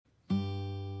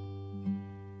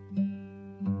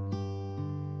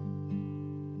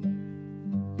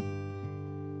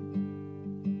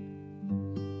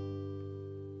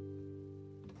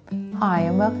Hi,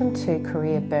 and welcome to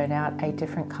Career Burnout, a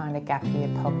different kind of gap year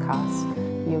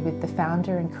podcast. You're with the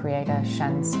founder and creator,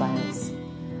 Shannon Swales.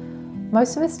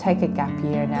 Most of us take a gap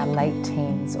year in our late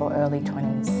teens or early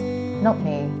 20s. Not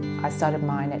me, I started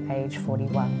mine at age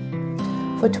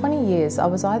 41. For 20 years, I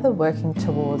was either working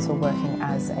towards or working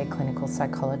as a clinical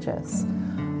psychologist.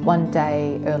 One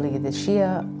day earlier this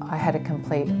year, I had a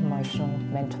complete emotional,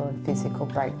 mental and physical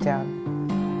breakdown.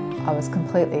 I was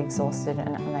completely exhausted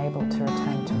and unable to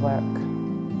return to work.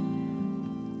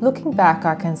 Looking back,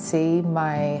 I can see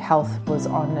my health was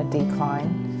on a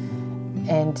decline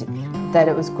and that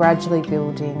it was gradually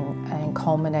building and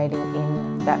culminating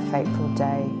in that fateful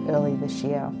day early this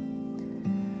year.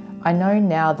 I know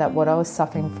now that what I was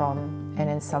suffering from,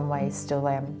 and in some ways still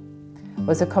am,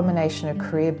 was a combination of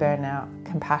career burnout,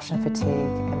 compassion fatigue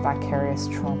and vicarious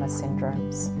trauma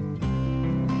syndromes.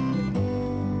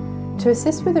 To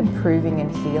assist with improving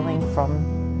and healing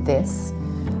from this,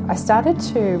 I started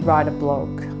to write a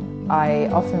blog. I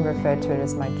often refer to it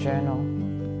as my journal.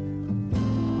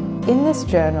 In this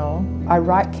journal, I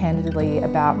write candidly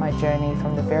about my journey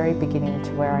from the very beginning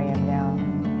to where I am now.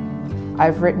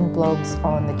 I've written blogs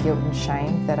on the guilt and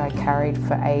shame that I carried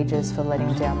for ages for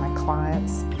letting down my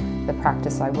clients, the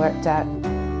practice I worked at,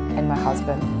 and my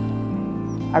husband.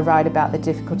 I write about the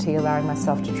difficulty allowing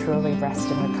myself to truly rest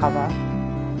and recover.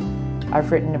 I've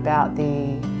written about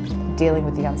dealing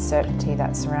with the uncertainty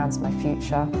that surrounds my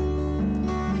future.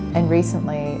 And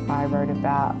recently I wrote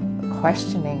about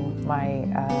questioning my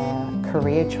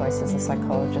career choice as a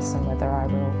psychologist and whether I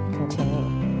will continue.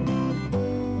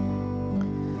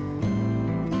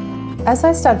 As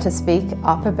I started to speak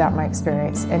up about my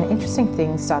experience, an interesting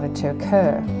thing started to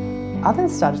occur.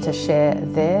 Others started to share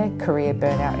their career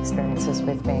burnout experiences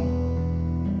with me.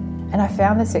 And I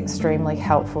found this extremely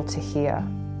helpful to hear.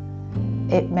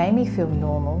 It made me feel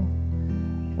normal,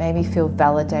 made me feel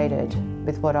validated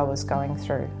with what I was going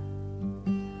through.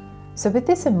 So with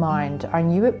this in mind, I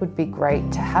knew it would be great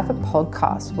to have a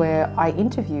podcast where I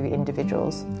interview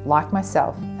individuals like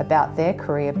myself about their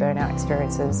career burnout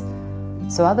experiences,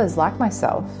 so others like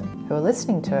myself who are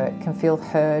listening to it can feel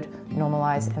heard,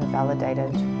 normalised and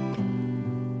validated.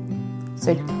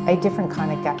 So a different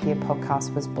kind of gap year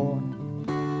podcast was born,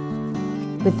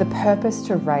 with the purpose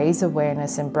to raise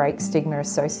awareness and break stigma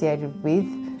associated with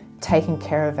taking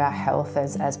care of our health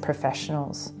as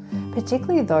professionals,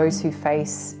 particularly those who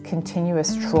face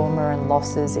continuous trauma and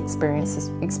losses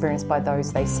experienced by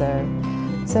those they serve.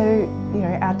 So,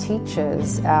 our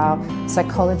teachers, our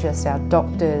psychologists, our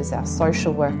doctors, our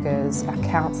social workers, our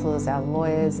counsellors, our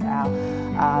lawyers,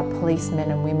 our policemen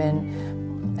and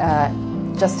women,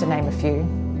 just to name a few.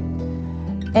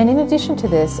 And in addition to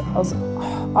this,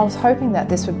 I was hoping that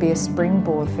this would be a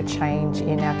springboard for change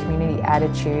in our community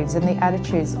attitudes and the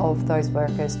attitudes of those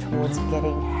workers towards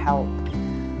getting help.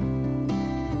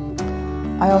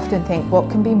 I often think, what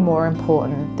can be more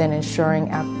important than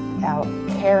ensuring our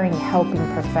caring, helping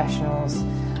professionals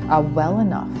are well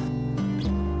enough?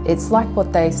 It's like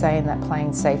what they say in that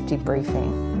plane safety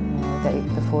briefing,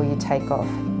 before you take off.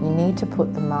 You need to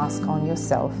put the mask on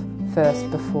yourself first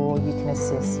before you can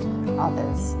assist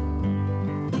others.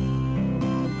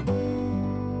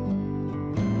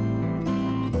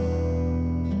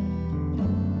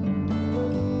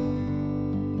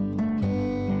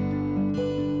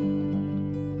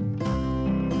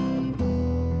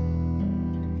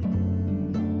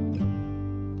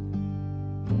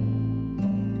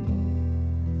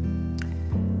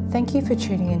 Thank you for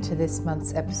tuning into this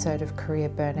month's episode of Career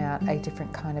Burnout, a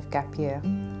different kind of gap year.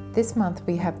 This month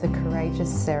we have the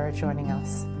courageous Sarah joining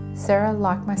us. Sarah,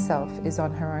 like myself, is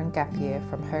on her own gap year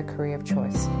from her career of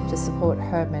choice to support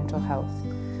her mental health.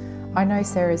 I know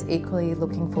Sarah is equally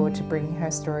looking forward to bringing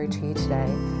her story to you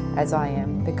today, as I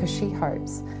am, because she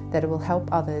hopes that it will help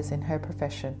others in her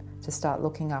profession to start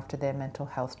looking after their mental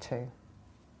health too.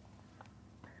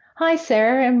 Hi,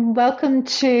 Sarah, and welcome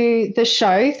to the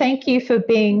show. Thank you for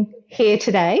being here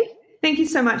today. Thank you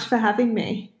so much for having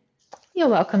me. You're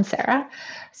welcome, Sarah.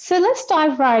 So let's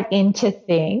dive right into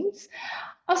things.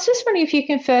 I was just wondering if you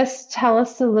can first tell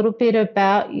us a little bit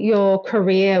about your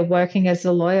career working as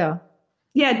a lawyer.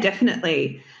 Yeah,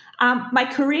 definitely. My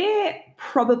career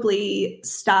probably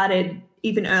started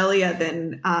even earlier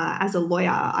than as a lawyer.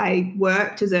 I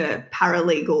worked as a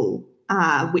paralegal,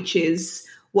 which is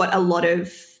what a lot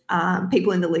of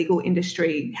people in the legal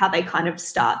industry, how they kind of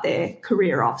start their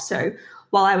career off. So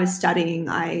while I was studying,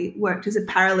 I worked as a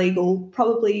paralegal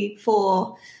probably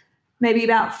for maybe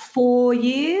about 4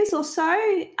 years or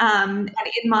so. And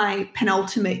in my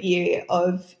penultimate year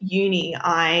of uni,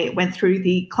 I went through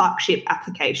the clerkship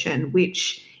application,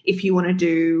 which if you want to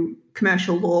do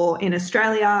commercial law in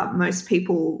Australia. Most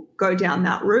people go down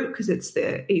that route because it's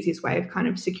the easiest way of kind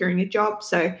of securing a job.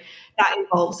 So that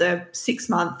involves a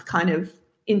 6-month kind of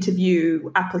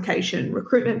interview, application,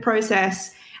 recruitment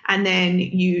process. And then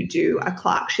you do a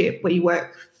clerkship where you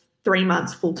work 3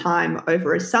 months full-time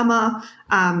over a summer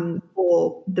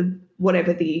for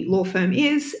whatever the law firm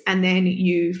is. And then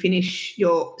you finish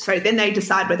then they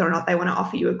decide whether or not they want to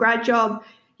offer you a grad job.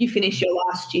 You finish your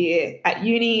last year at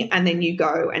uni, and then you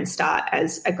go and start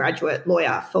as a graduate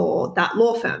lawyer for that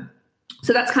law firm.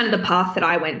 So that's kind of the path that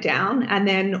I went down. And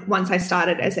then once I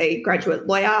started as a graduate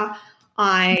lawyer,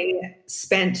 I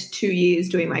spent 2 years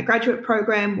doing my graduate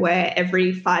program where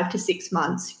every 5 to 6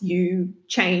 months you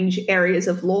change areas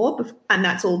of law, and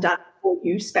that's all done before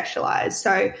you specialise.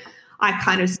 So I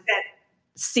kind of spent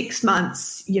 6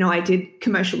 months, I did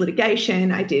commercial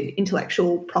litigation, I did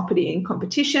intellectual property and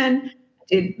competition, I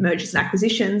did mergers and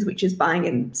acquisitions, which is buying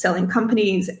and selling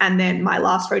companies, and then my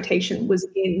last rotation was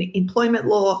in employment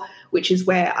law, which is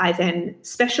where I then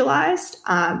specialised.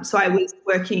 So I was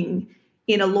working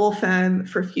in a law firm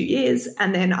for a few years,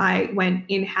 and then I went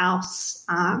in-house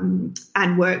and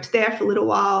worked there for a little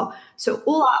while. So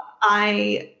all up,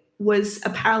 I was a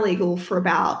paralegal for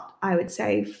about, I would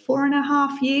say,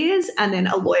 4.5 years, and then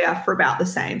a lawyer for about the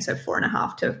same, so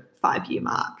 4.5 to 5 year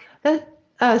mark.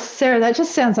 Sarah, that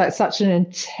just sounds like such an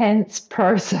intense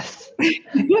process.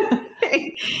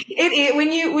 It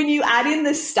when you add in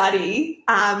the study,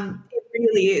 it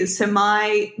really is. So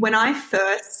when I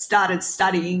first started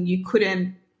studying, you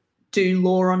couldn't do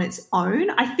law on its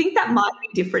own. I think that might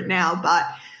be different now, but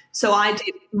so I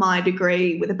did my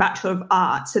degree with a Bachelor of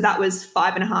Arts. So that was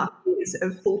 5.5 years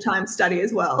of full-time study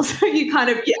as well. So you add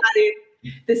in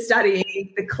the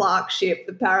studying, the clerkship,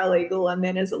 the paralegal, and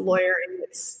then as a lawyer,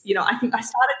 I think I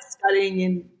started studying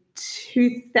in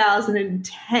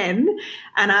 2010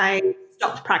 and I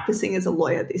stopped practicing as a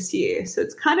lawyer this year. So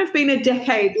it's kind of been a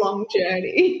decade-long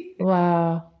journey.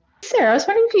 Wow. Sarah, I was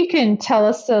wondering if you can tell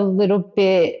us a little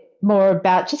bit more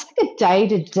about just like a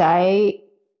day-to-day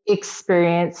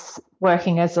experience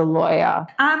working as a lawyer.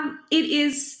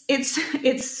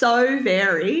 It's so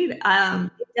varied.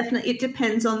 It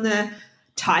depends on the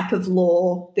type of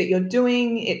law that you're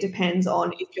doing. It depends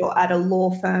on if you're at a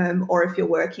law firm or if you're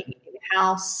working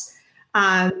in-house.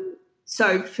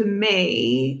 So for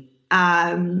me,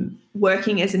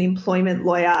 working as an employment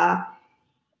lawyer,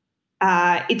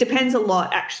 it depends a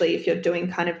lot actually if you're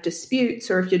doing kind of disputes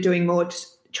or if you're doing more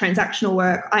transactional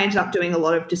work. I ended up doing a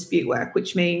lot of dispute work,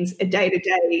 which means a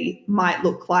day-to-day might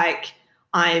look like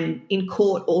I'm in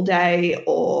court all day,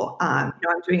 or I'm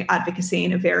doing advocacy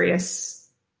in a various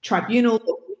tribunal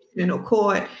or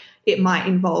court. It might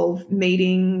involve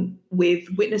meeting with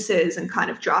witnesses and kind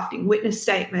of drafting witness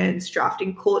statements,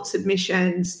 drafting court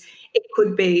submissions. It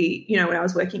could be, when I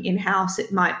was working in-house,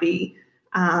 it might be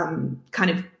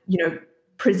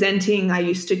presenting. I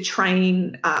used to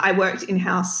train, I worked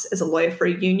in-house as a lawyer for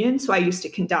a union, so I used to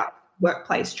conduct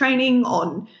workplace training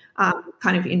on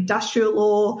kind of industrial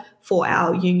law for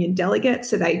our union delegates,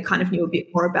 so they kind of knew a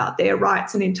bit more about their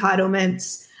rights and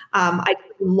entitlements. I did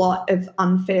a lot of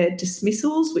unfair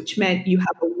dismissals, which meant you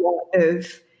have a lot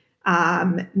of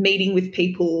meeting with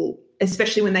people,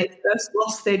 especially when they first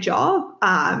lost their job,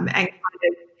 and kind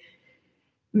of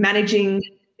managing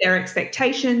their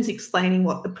expectations, explaining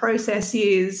what the process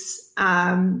is.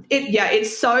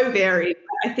 It's so varied.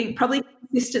 I think probably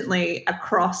consistently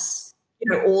across,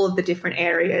 all of the different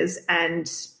areas,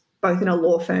 and both in a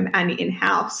law firm and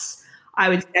in-house, I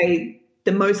would say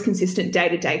the most consistent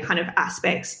day-to-day kind of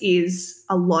aspects is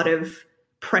a lot of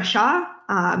pressure,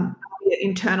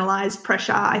 internalized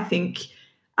pressure. I think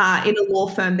in a law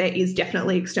firm there is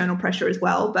definitely external pressure as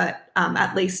well, but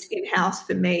at least in-house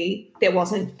for me, there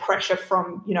wasn't pressure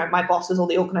from, my bosses or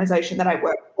the organisation that I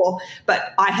worked for,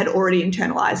 but I had already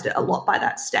internalized it a lot by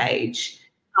that stage.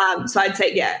 So I'd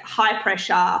say, high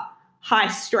pressure, high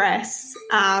stress.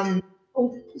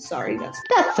 Sorry,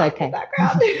 that's okay.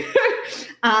 Background.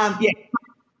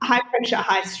 High pressure,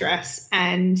 high stress,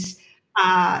 and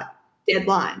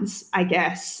deadlines, I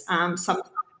guess.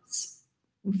 Sometimes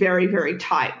very, very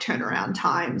tight turnaround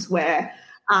times where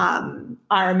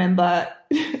I remember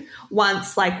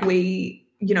once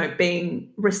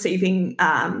receiving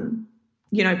a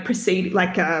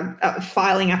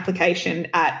filing application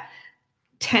at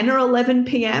 10 or 11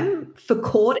 p.m. for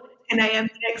court at 10 a.m.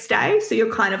 the next day. So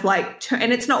you're kind of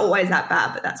and it's not always that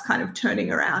bad, but that's kind of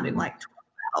turning around in 12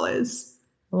 hours.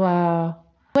 Wow.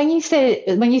 When you say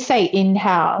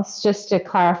in-house, just to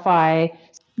clarify.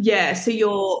 Yeah. So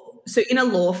in a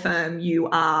law firm, you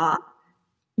are,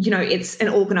 it's an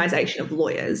organisation of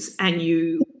lawyers, and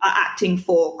you are acting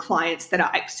for clients that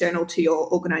are external to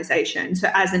your organization. So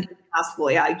as an in-house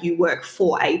lawyer, you work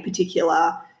for a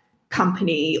particular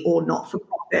company or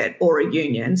not-for-profit or a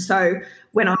union. So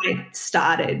when I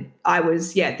started, I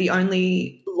was, the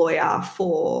only lawyer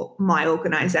for my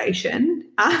organization,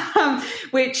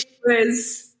 which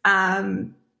was,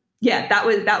 that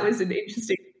was an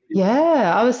interesting.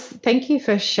 Yeah, thank you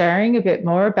for sharing a bit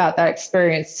more about that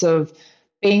experience of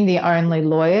being the only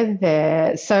lawyer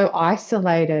there, so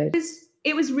isolated.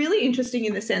 It was really interesting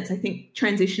in the sense, I think,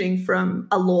 transitioning from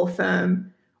a law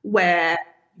firm where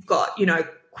you've got,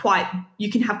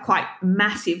 you can have quite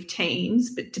massive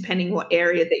teams, but depending what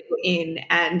area that you're in,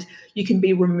 and you can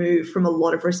be removed from a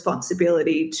lot of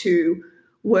responsibility, to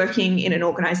working in an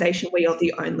organization where you're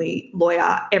the only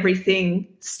lawyer. Everything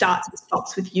starts and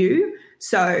stops with you.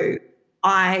 So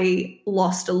I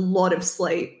lost a lot of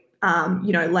sleep,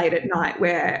 late at night,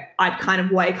 where I'd kind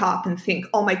of wake up and think,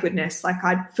 oh my goodness, like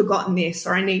I'd forgotten this,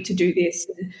 or I need to do this.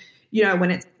 And, when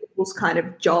it's people's kind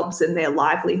of jobs and their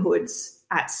livelihoods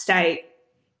at stake,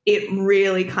 it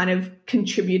really kind of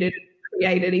contributed and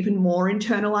created even more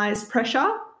internalized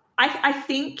pressure. I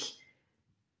think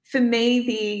for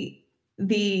me,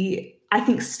 I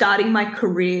think starting my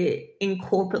career in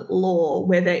corporate law,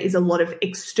 where there is a lot of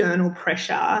external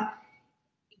pressure,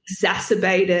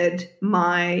 exacerbated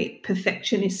my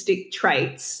perfectionistic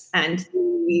traits and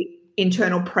the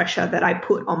internal pressure that I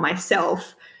put on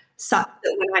myself, such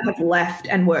that when I have left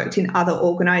and worked in other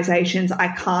organizations, I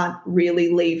can't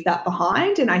really leave that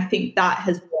behind. And I think that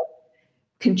has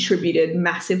contributed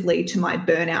massively to my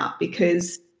burnout,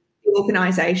 because the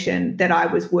organization that I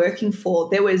was working for,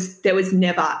 there was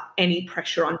never any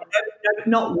pressure on me.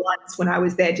 Not once when I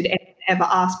was there did anyone ever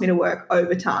ask me to work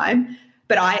overtime.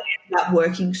 But I ended up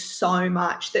working so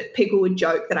much that people would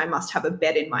joke that I must have a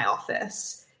bed in my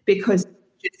office, because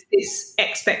just this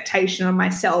expectation on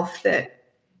myself that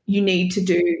you need to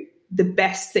do the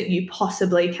best that you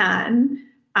possibly can.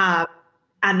 And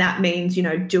that means,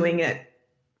 doing it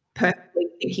perfectly,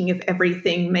 thinking of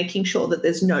everything, making sure that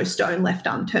there's no stone left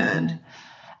unturned.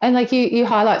 And like you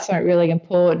highlight something really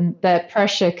important, that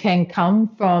pressure can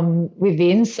come from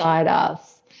within inside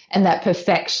us, and that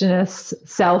perfectionist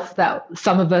self that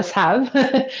some of us have.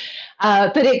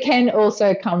 But it can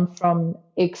also come from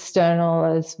external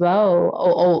as well,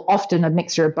 or often a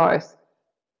mixture of both.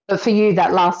 But for you,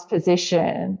 that last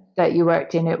position that you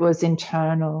worked in, it was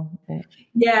internal.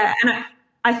 Yeah, and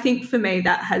I think for me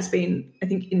that has been,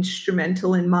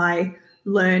 instrumental in my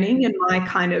learning and my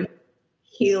kind of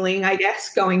healing, I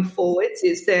guess, going forwards,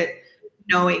 is that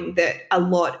knowing that a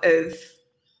lot of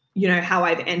how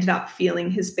I've ended up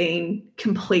feeling has been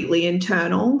completely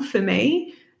internal for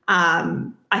me.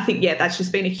 I think, that's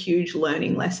just been a huge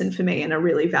learning lesson for me, and a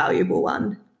really valuable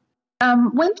one.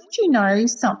 When did you know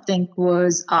something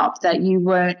was up, that you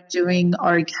weren't doing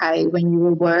okay when you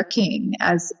were working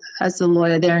as a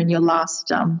lawyer there in your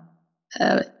last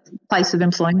place of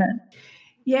employment?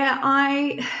 Yeah,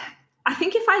 I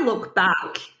think if I look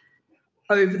back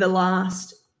over the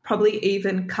last probably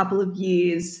even couple of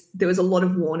years, there was a lot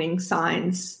of warning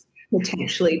signs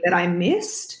potentially that I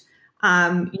missed,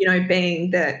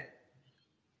 being that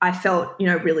I felt,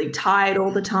 really tired all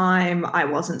the time. I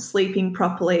wasn't sleeping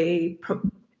properly.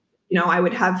 I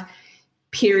would have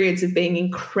periods of being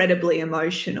incredibly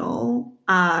emotional.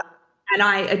 And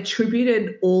I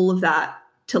attributed all of that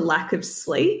to lack of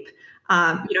sleep.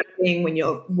 Being when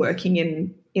you're working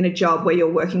in a job where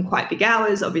you're working quite big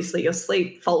hours, obviously your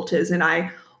sleep falters. And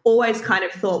I always kind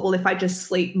of thought, well, if I just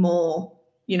sleep more,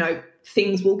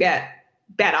 things will get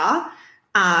better.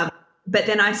 But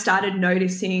then I started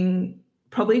noticing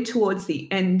probably towards the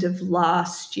end of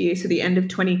last year, so the end of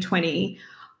 2020,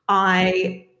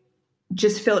 I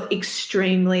just felt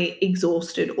extremely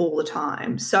exhausted all the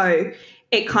time. So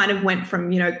it kind of went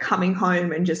from, coming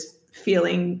home and just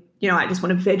feeling, I just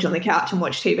want to veg on the couch and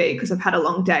watch TV because I've had a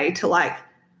long day, to like,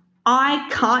 I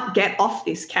can't get off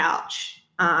this couch.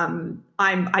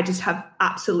 I just have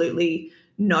absolutely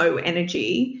no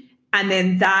energy. And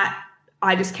then that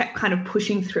I just kept kind of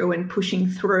pushing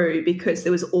through because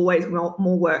there was always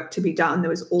more work to be done.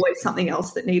 There was always something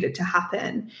else that needed to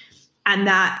happen. And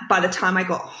that by the time I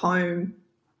got home,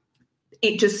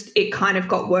 it kind of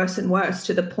got worse and worse,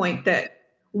 to the point that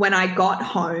when I got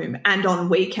home and on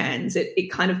weekends,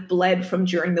 it kind of bled from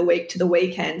during the week to the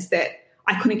weekends, that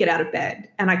I couldn't get out of bed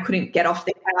and I couldn't get off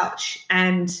the couch.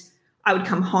 And I would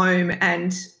come home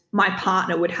and my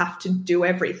partner would have to do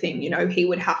everything. He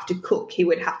would have to cook, he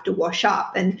would have to wash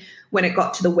up. And when it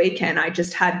got to the weekend, I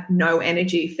just had no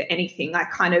energy for anything. I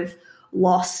kind of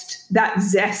lost that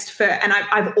zest for, and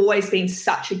I've always been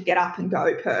such a get up and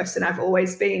go person. I've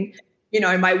always been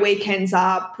my weekends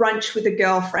are brunch with a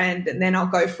girlfriend, and then I'll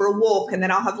go for a walk, and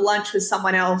then I'll have lunch with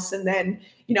someone else, and then,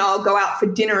 I'll go out for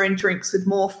dinner and drinks with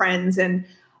more friends. And,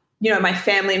 my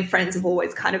family and friends have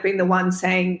always kind of been the ones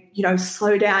saying,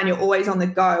 slow down, you're always on the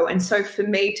go. And so for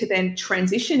me to then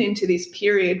transition into this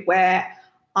period where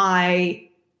I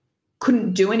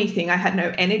couldn't do anything, I had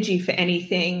no energy for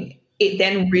anything, it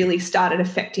then really started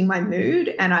affecting my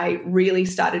mood, and I really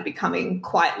started becoming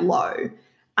quite low.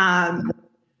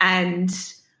 And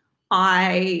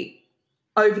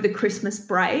over the Christmas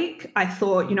break, I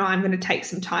thought, I'm going to take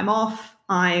some time off.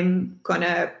 I'm going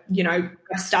to,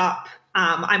 rest up.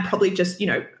 I'm probably just,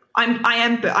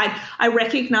 I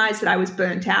recognize that I was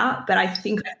burnt out, but I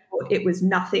think I thought it was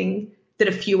nothing that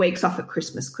a few weeks off at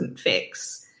Christmas couldn't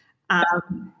fix.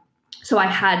 So I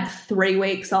had 3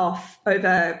 weeks off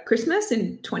over Christmas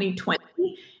in 2020,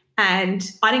 and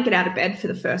I didn't get out of bed for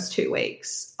the first 2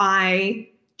 weeks.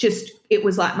 It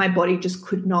was like my body just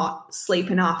could not sleep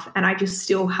enough, and I just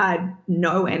still had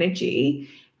no energy.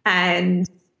 And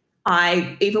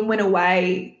I even went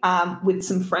away with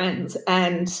some friends,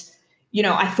 and,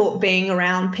 I thought being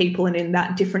around people and in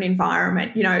that different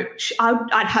environment,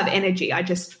 I'd have energy. I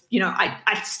just,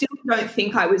 I still don't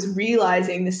think I was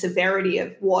realizing the severity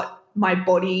of what my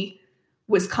body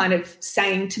was kind of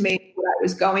saying to me, what I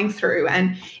was going through.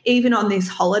 And even on this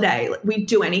holiday, we'd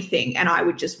do anything and I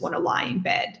would just want to lie in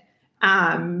bed.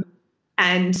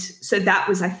 And so that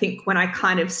was, I think, when I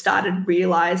kind of started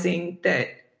realizing that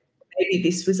maybe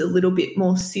this was a little bit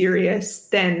more serious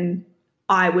than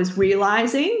I was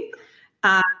realizing.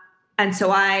 And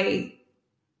so I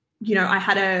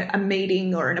had a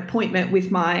meeting or an appointment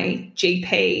with my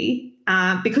GP,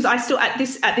 because I still, at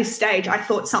this stage, I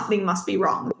thought something must be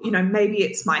wrong. Maybe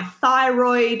it's my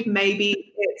thyroid,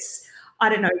 maybe it's, I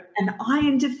don't know, an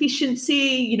iron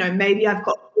deficiency, maybe I've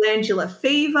got glandular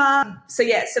fever. So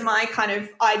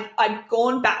I'd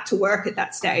gone back to work at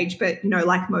that stage, but,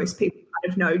 like most people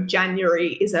kind of know,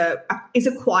 January is a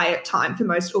quiet time for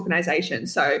most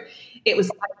organizations. So it was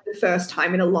like the first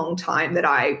time in a long time that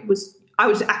I was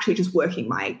actually just working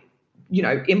my,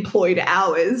 employed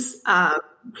hours.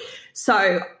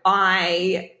 So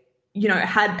I,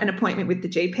 had an appointment with the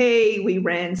GP. We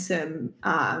ran some,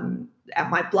 at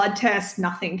my blood test,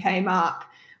 nothing came up.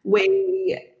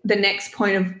 The next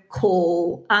point of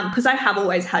call, because I have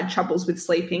always had troubles with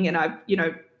sleeping, and I've,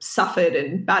 suffered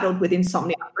and battled with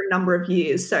insomnia for a number of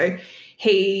years. So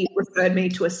he referred me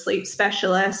to a sleep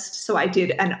specialist. So I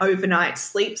did an overnight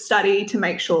sleep study to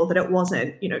make sure that it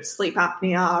wasn't, sleep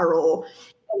apnea or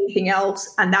anything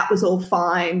else. And that was all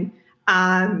fine.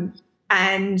 And,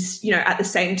 at the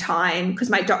same time, because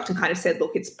my doctor kind of said,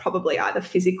 look, it's probably either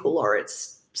physical or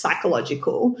it's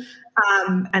psychological.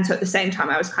 And so at the same time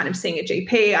I was kind of seeing a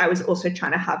GP, I was also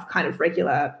trying to have kind of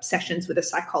regular sessions with a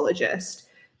psychologist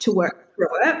to work through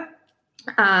it.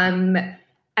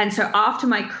 And so after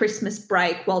my Christmas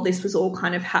break, while this was all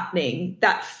kind of happening,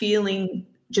 that feeling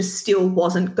just still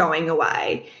wasn't going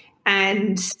away.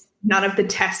 And none of the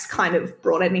tests kind of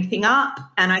brought anything up.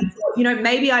 And I thought,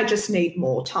 maybe I just need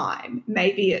more time.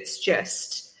 Maybe it's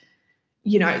just,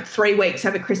 3 weeks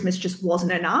over Christmas just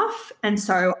wasn't enough. And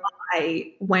so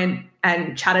I went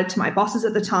and chatted to my bosses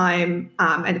at the time,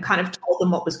 and kind of told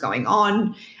them what was going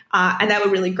on. And they were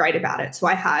really great about it. So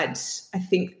I had, I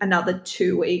think, another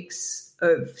 2 weeks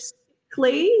of sick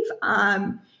leave.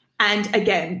 And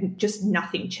again, just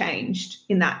nothing changed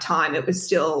in that time. It was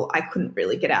still, I couldn't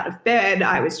really get out of bed.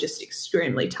 I was just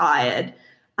extremely tired.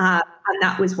 And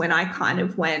that was when I kind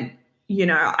of went,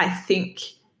 I think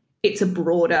it's a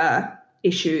broader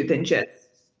issue than just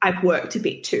I've worked a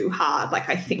bit too hard. Like,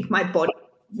 I think my body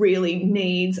really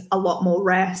needs a lot more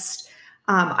rest.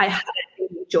 I hadn't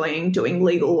been enjoying doing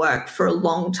legal work for a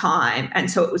long time.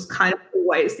 And so it was kind of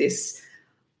always this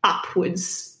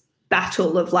upwards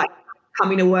battle of like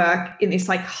coming to work in this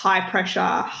like high pressure,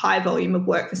 high volume of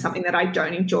work for something that I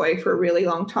don't enjoy for a really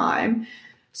long time.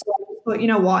 So I thought, you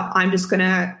know what, I'm just going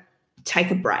to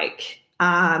take a break.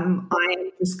 I'm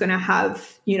just going to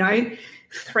have,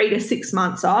 3 to 6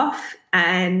 months off,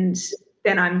 and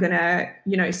then I'm going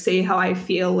to, see how I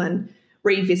feel and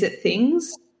revisit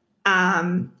things.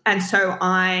 And so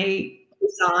I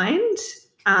resigned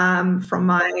from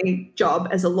my job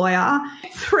as a lawyer.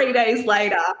 3 days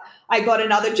later, I got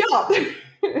another job.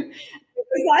 It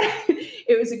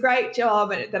was a great job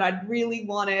that I'd really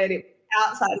wanted. It was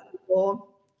outside of the law.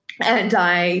 And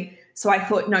so I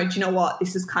thought, no, do you know what?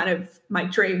 This is kind of my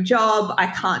dream job. I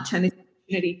can't turn this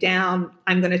opportunity down.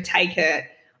 I'm going to take it.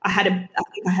 I think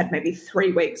I had maybe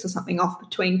 3 weeks or something off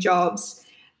between jobs.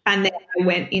 And then I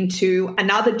went into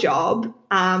another job,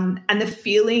 and the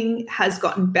feeling has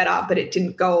gotten better, but it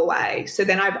didn't go away. So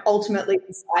then I've ultimately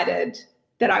decided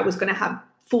that I was going to have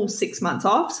full 6 months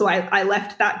off. So I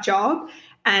left that job,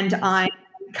 and I'm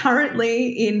currently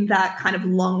in that kind of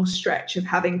long stretch of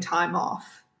having time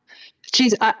off.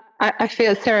 Geez, I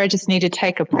feel, Sarah, I just need to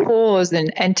take a pause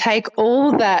and take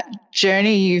all that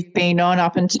journey you've been on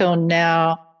up until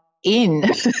now in.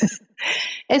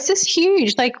 It's just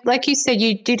huge. Like you said,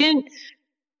 you didn't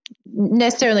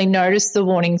necessarily notice the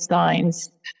warning signs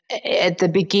at the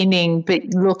beginning, but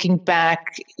looking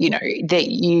back, that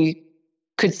you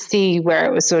could see where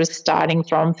it was sort of starting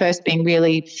from, first being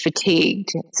really fatigued,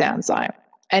 it sounds like.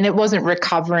 And it wasn't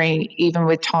recovering even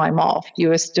with time off. You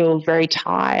were still very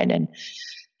tired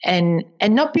and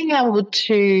not being able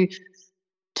to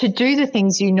do the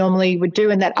things you normally would do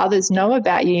and that others know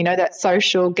about you, that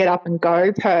social get up and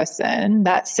go person,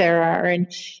 that's Sarah,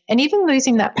 and even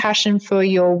losing that passion for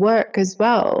your work as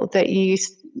well that you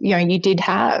did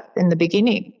have in the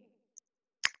beginning.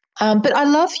 But I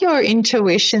love your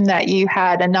intuition that you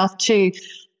had enough to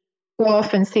go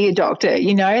off and see a doctor,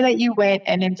 that you went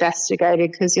and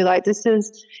investigated, because you're like, this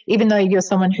is, even though you're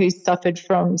someone who's suffered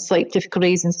from sleep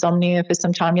difficulties, insomnia for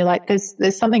some time, you're like,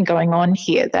 there's something going on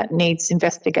here that needs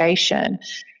investigation.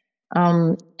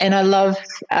 And I love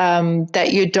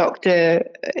that your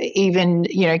doctor even,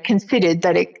 considered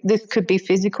that this could be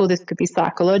physical, this could be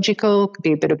psychological, could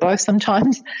be a bit of both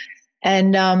sometimes,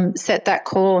 and set that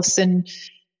course. And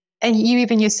you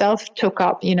even yourself took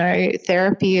up,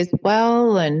 therapy as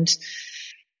well, and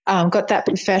got that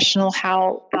professional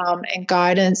help and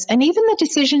guidance, and even the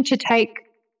decision to take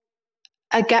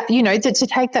to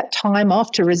take that time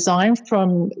off, to resign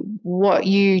from what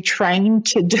you trained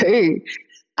to do.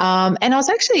 And I was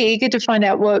actually eager to find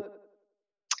out what,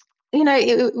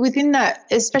 within that,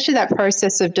 especially that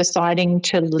process of deciding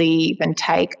to leave and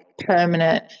take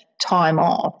permanent time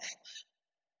off,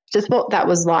 just what that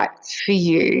was like for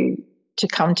you to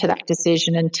come to that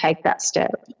decision and take that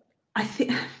step. I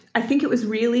think it was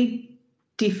really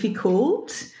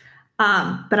difficult,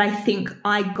 but I think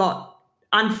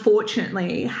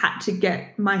unfortunately had to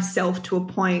get myself to a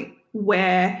point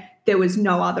where there was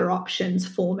no other options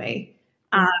for me.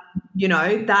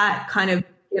 That kind of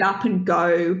get up and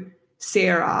go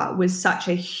Sarah was such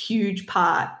a huge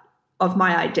part of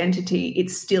my identity. It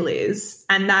still is.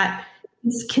 And that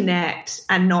disconnect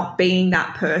and not being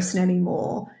that person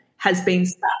anymore has been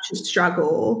such a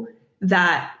struggle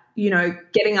that,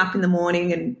 getting up in the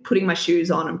morning and putting my shoes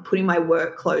on and putting my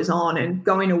work clothes on and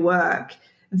going to work,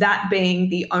 that being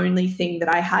the only thing that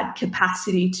I had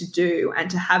capacity to do and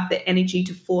to have the energy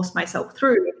to force myself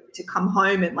through, to come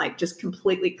home and just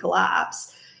completely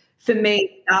collapse, for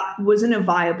me, that wasn't a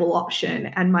viable option.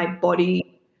 And my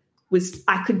body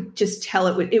I could just tell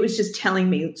it was just telling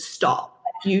me, stop.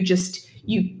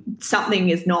 Something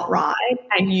is not right.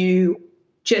 And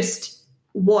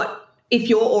if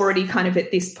you're already kind of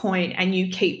at this point and you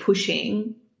keep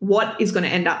pushing, what is going to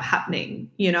end up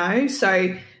happening,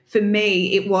 So for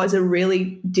me, it was a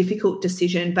really difficult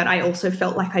decision, but I also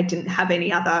felt like I didn't have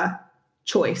any other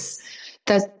choice.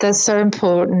 That's so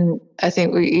important. I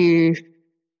think what you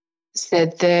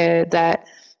said there, that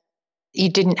you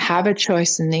didn't have a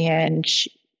choice in the end.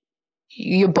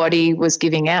 Your body was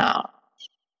giving out.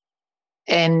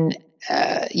 And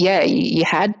you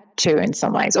had to in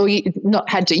some ways, or you not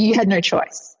had to, you had no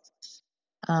choice.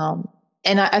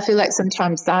 And I feel like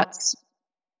sometimes that's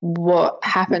what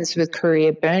happens with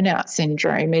career burnout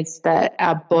syndrome, is that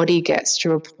our body gets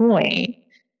to a point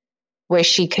where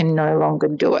she can no longer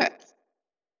do it.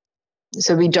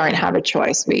 So we don't have a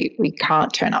choice. We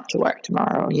can't turn up to work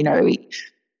tomorrow. We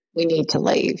need to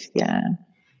leave. Yeah.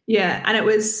 Yeah. And it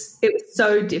was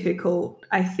so difficult,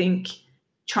 I think,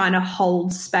 trying to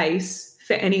hold space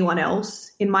for anyone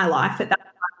else in my life at that time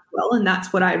as well. And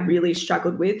that's what I really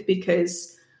struggled with,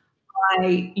 because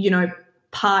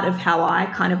part of how I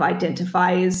kind of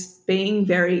identify is being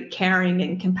very caring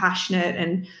and compassionate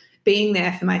and being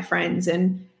there for my friends,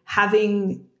 and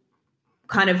having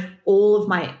kind of all of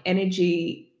my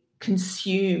energy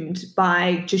consumed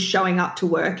by just showing up to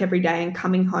work every day and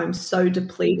coming home so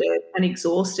depleted and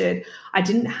exhausted. I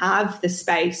didn't have the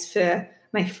space for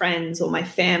my friends or my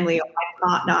family or my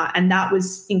partner, and that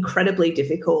was incredibly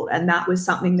difficult. And that was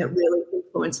something that really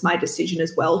influenced my decision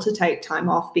as well to take time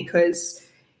off, because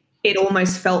it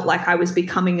almost felt like I was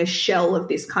becoming a shell of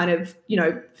this kind of,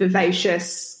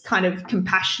 vivacious, kind of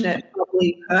compassionate,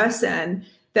 lovely person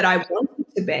that I wanted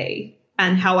to be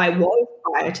and how I was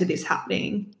prior to this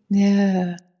happening.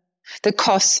 Yeah. The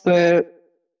costs were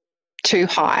too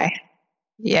high.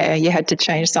 Yeah, you had to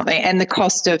change something. And the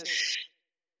cost of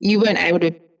you weren't able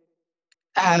to,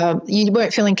 you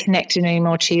weren't feeling connected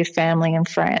anymore to your family and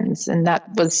friends, and that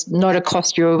was not a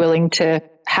cost you were willing to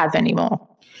have anymore.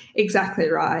 Exactly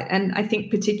right. And I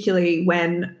think particularly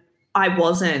when I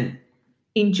wasn't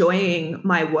enjoying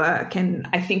my work, and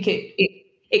I think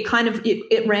it kind of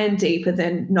it ran deeper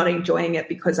than not enjoying it,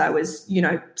 because I was,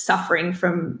 suffering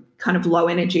from kind of low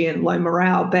energy and low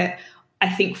morale. But I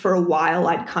think for a while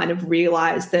I'd kind of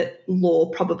realized that law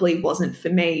probably wasn't for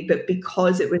me, but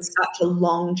because it was such a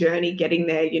long journey getting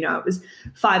there, it was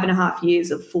 5.5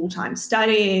 years of full-time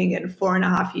studying and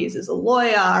 4.5 years as a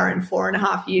lawyer and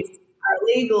 4.5 years as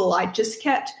a paralegal, I just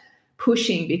kept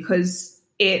pushing because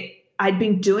I'd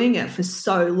been doing it for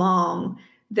so long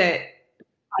that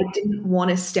I didn't want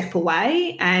to step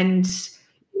away. And,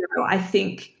 I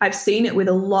think I've seen it with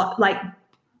a lot, like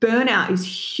burnout is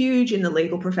huge in the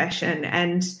legal profession.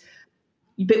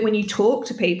 But when you talk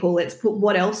to people, it's,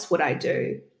 what else would I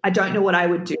do? I don't know what I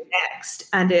would do next.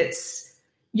 And it's,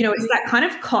 it's that kind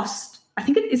of cost. I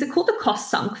think is it called the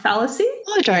cost sunk fallacy?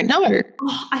 I don't know.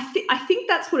 I think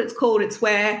that's what it's called. It's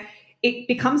where it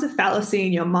becomes a fallacy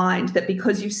in your mind that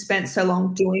because you've spent so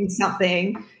long doing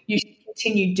something, you should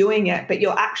continue doing it, but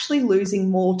you're actually losing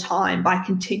more time by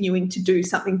continuing to do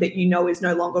something that is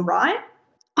no longer right.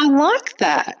 I like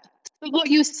that. What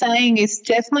you're saying is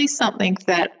definitely something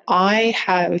that I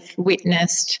have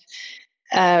witnessed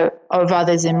of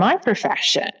others in my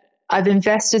profession. I've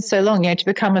invested so long, to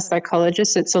become a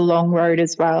psychologist, it's a long road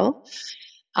as well.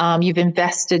 You've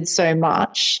invested so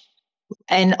much,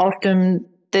 and often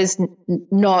there's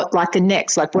not like a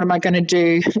next, like, what am I going to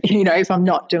do, if I'm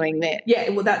not doing that? Yeah,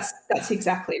 well, that's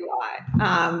exactly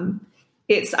right.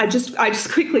 I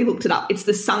just quickly looked it up. It's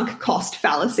the sunk cost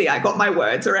fallacy. I got my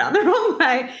words around the wrong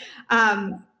way.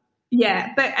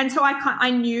 And so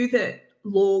I knew that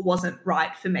law wasn't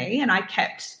right for me, and I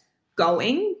kept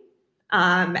going.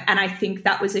 And I think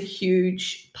that was a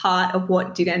huge part of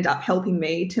what did end up helping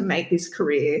me to make this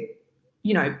career,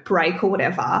 break or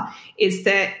whatever, is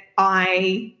that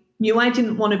I knew I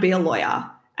didn't want to be a lawyer.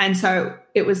 And so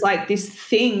it was like this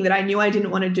thing that I knew I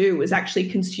didn't want to do was actually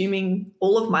consuming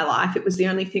all of my life. It was the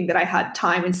only thing that I had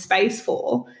time and space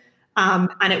for.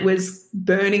 And it was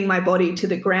burning my body to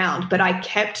the ground, but I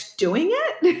kept doing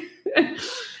it.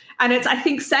 And I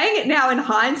think saying it now in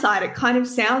hindsight, it kind of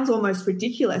sounds almost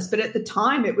ridiculous, but at the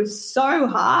time it was so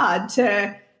hard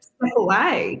to step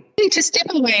away. To step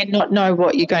away and not know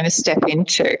what you're going to step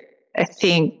into, I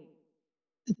think,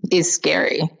 is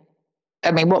scary.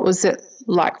 I mean, what was it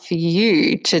like for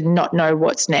you to not know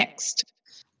what's next?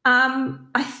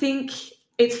 I think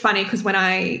it's funny because when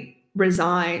I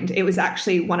resigned, it was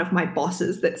actually one of my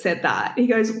bosses that said that. He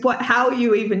goes, how are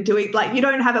you even doing? Like, you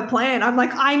don't have a plan. I'm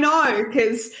like, I know,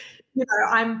 because,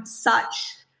 I'm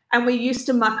such, and we used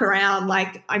to muck around.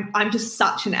 Like, I'm just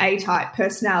such an A-type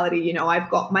personality. I've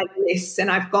got my lists, and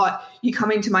you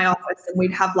come into my office and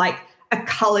we'd have like a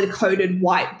color-coded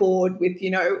whiteboard with,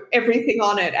 everything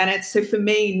on it. And it's, so for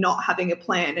me, not having a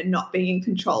plan and not being in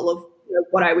control of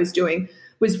what I was doing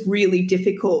was really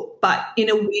difficult. But in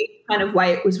a weird kind of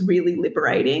way, it was really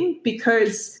liberating,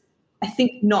 because I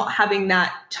think not having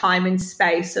that time and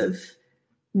space of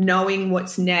knowing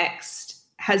what's next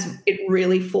it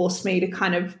really forced me to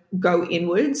kind of go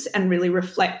inwards and really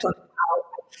reflect on how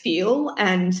I feel.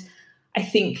 And I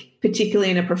think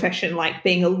particularly in a profession like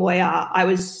being a lawyer, I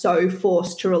was so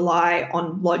forced to rely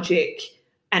on logic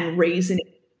and reasoning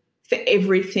for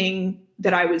everything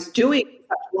that I was doing for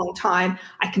such a long time.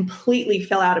 I completely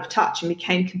fell out of touch and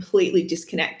became completely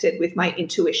disconnected with my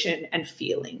intuition and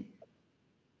feeling.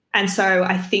 And so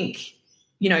I think,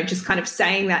 just kind of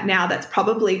saying that now, that's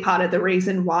probably part of the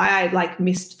reason why I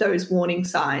missed those warning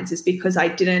signs, is because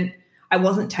I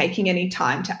wasn't taking any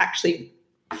time to actually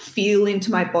feel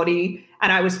into my body,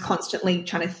 and I was constantly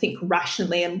trying to think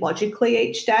rationally and logically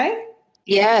each day.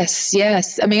 Yes.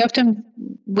 I mean, often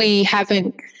we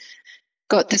haven't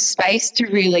got the space to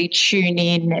really tune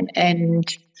in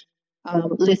and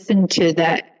listen to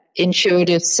that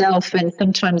intuitive self, and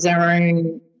sometimes our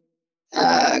own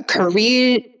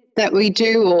career that we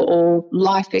do or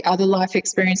other life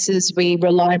experiences, we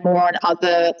rely more on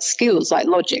other skills like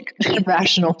logic and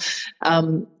rational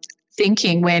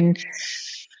thinking, when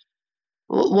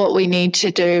what we need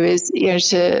to do is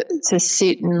to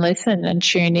sit and listen and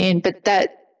tune in. But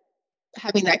that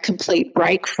having that complete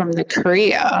break from the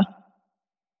career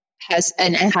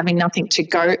and having nothing to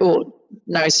go, or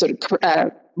no sort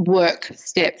of work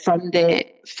step from there,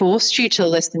 forced you to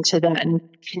listen to that and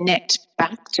connect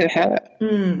back to her.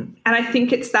 And I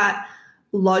think it's that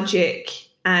logic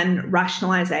and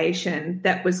rationalization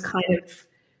that was kind of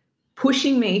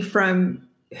pushing me from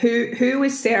who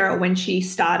was Sarah when she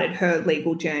started her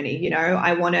legal journey? You know,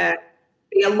 I want to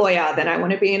be a lawyer, then I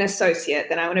want to be an associate,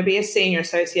 then I want to be a senior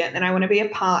associate, then I want to be a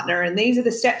partner. And these are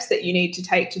the steps that you need to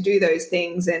take to do those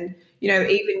things. And, you know,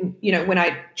 even, you know, when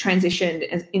I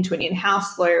transitioned into an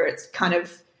in-house lawyer, it's kind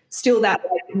of still that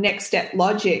like next step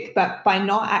logic, but by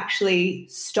not actually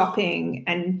stopping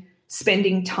and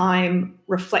spending time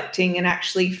reflecting and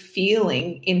actually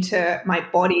feeling into my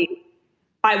body,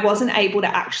 I wasn't able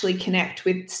to actually connect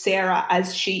with Sarah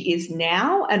as she is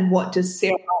now and what does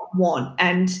Sarah want.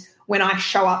 And when I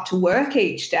show up to work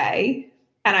each day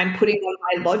and I'm putting on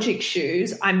my logic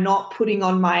shoes, I'm not putting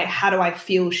on my how do I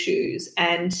feel shoes.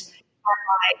 And am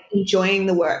I enjoying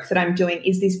the work that I'm doing?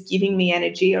 Is this giving me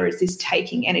energy or is this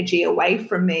taking energy away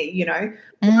from me? You know,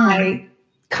 when I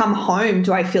come home,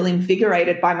 do I feel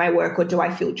invigorated by my work or do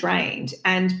I feel drained?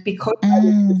 And because I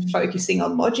was focusing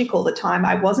on logic all the time,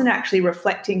 I wasn't actually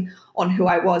reflecting on who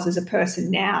I was as a person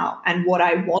now and what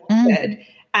I wanted.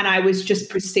 And I was just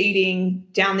proceeding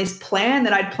down this plan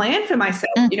that I'd planned for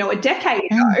myself, you know, a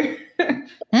decade ago.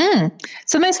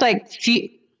 It's almost like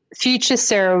future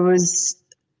Sarah was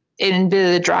in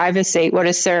the driver's seat. What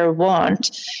does Sarah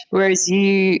want? Whereas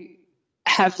you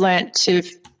have learnt to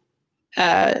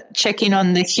check in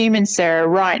on the human Sarah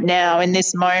right now in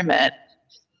this moment.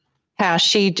 How's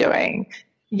she doing?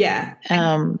 Yeah.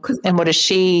 And what does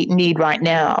she need right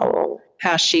now? Or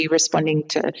how's she responding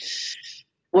to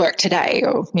work today?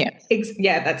 Or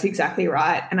yeah, that's exactly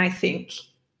right. And I think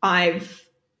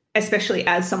especially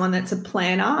as someone that's a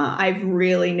planner, I've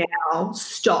really now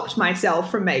stopped myself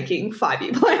from making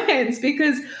 5-year plans,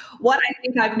 because what I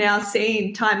think I've now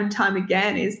seen time and time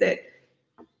again is that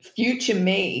future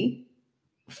me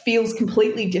feels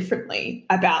completely differently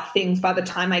about things by the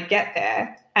time I get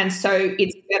there. And so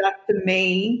it's better for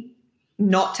me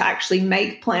not to actually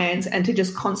make plans and to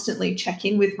just constantly check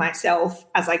in with myself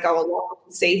as I go along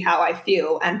to see how I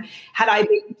feel. And had I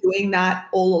been doing that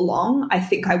all along, I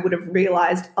think I would have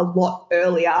realized a lot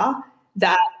earlier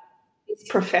that this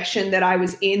profession that I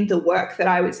was in, the work that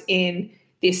I was in,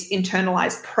 this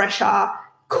internalized pressure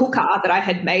cooker that I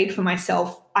had made for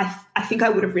myself, I think I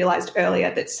would have realized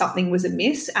earlier that something was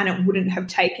amiss, and it wouldn't have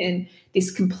taken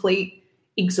this complete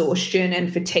exhaustion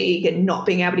and fatigue and not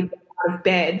being able to get out of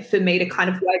bed for me to kind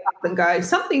of wake up and go,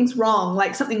 something's wrong,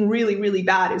 like something really, really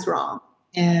bad is wrong.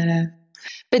 Yeah.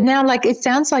 But now, like, it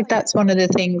sounds like that's one of the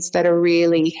things that are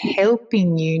really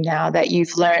helping you now that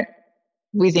you've learnt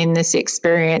within this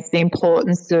experience, the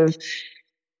importance of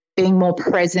being more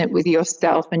present with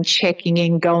yourself and checking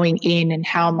in, going in, and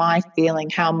how am I feeling?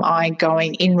 How am I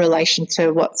going in relation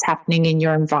to what's happening in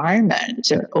your environment,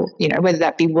 or you know, whether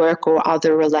that be work or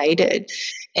other related,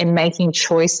 and making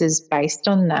choices based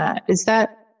on that. Is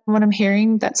that what I'm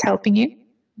hearing that's helping you?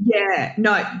 Yeah,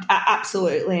 no,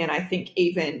 absolutely. And I think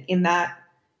even in that,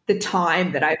 the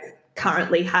time that I've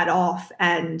currently had off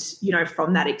and, you know,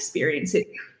 from that experience, it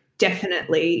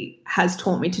definitely has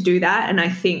taught me to do that. And I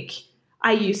think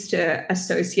I used to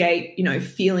associate, you know,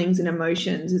 feelings and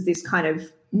emotions as this kind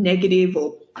of negative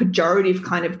or pejorative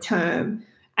kind of term.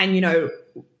 And, you know,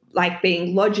 like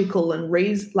being logical and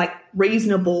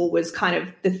reasonable was kind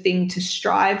of the thing to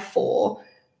strive for.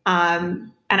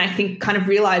 And I think kind of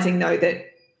realizing, though, that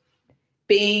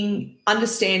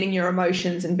understanding your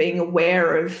emotions and being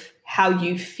aware of how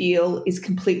you feel is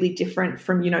completely different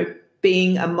from, you know,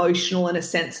 being emotional in a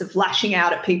sense of lashing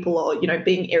out at people or, you know,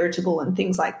 being irritable and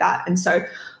things like that. And so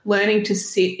learning to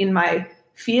sit in my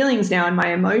feelings now and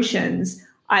my emotions,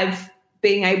 I've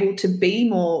been able to be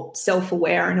more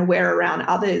self-aware and aware around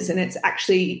others. And it's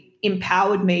actually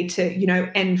empowered me to, you know,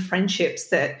 end friendships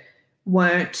that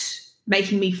weren't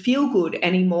making me feel good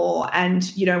anymore.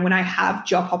 And, you know, when I have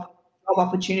job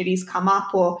opportunities come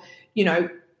up, or, you know,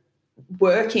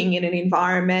 working in an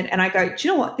environment and I go, do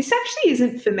you know what, this actually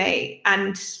isn't for me,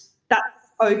 and that's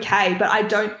okay. But I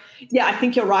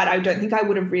think you're right. I don't think I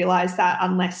would have realized that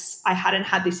unless I hadn't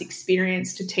had this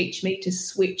experience to teach me to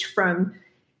switch from,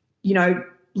 you know,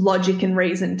 logic and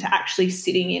reason to actually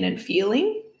sitting in and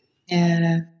feeling.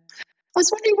 Yeah. I was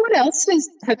wondering, what else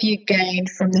have you gained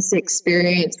from this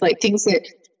experience, like things that,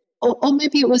 or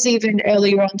maybe it was even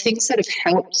earlier on, things that have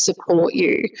helped support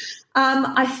you?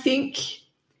 I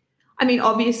mean,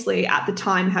 obviously at the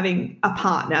time, having a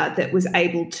partner that was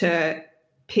able to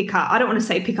pick up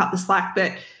the slack,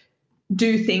 but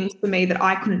do things for me that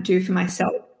I couldn't do for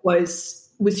myself was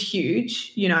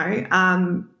huge, you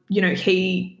know.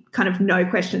 He kind of, no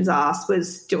questions asked,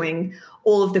 was doing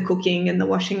all of the cooking and the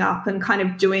washing up and kind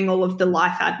of doing all of the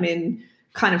life admin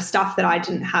kind of stuff that I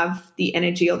didn't have the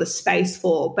energy or the space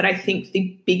for. But I think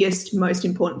the biggest, most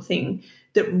important thing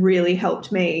that really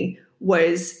helped me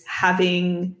was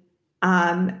having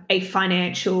a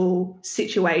financial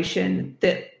situation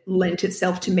that lent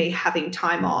itself to me having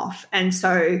time off. And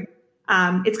so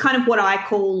it's kind of what I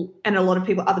call, and a lot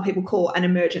of other people call, an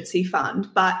emergency fund.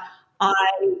 But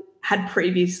I had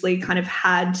previously kind of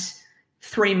had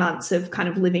 3 months of kind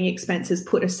of living expenses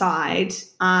put aside.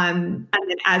 And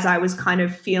then as I was kind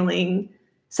of feeling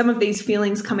some of these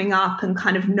feelings coming up and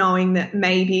kind of knowing that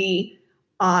maybe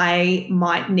I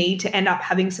might need to end up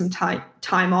having some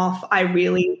time off, I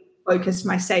really focused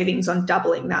my savings on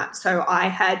doubling that. So I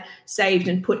had saved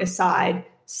and put aside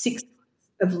 6 months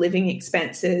of living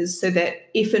expenses so that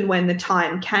if and when the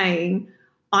time came,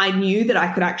 I knew that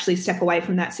I could actually step away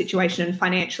from that situation and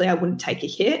financially I wouldn't take a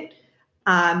hit.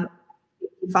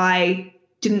 If I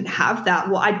didn't have that,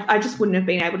 well, I just wouldn't have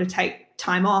been able to take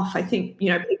time off. I think,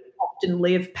 people often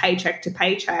live paycheck to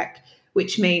paycheck,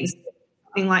 which means if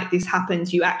something like this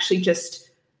happens, you actually just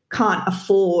can't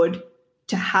afford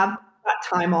to have that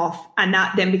time off. And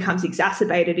that then becomes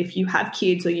exacerbated if you have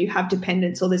kids or you have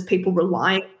dependents or there's people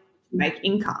relying to make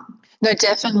income. No,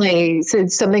 definitely. So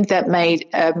it's something that made,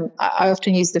 I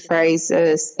often use the phrase,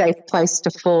 a safe place to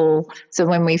fall. So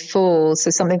when we fall, so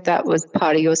something that was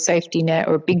part of your safety net,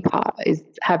 or a big part, is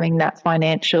having that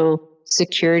financial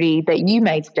security that you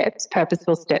made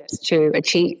purposeful steps to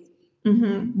achieve.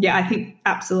 Mm-hmm. Yeah, I think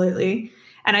absolutely.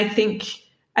 And I think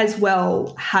as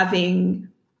well, having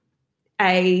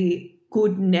a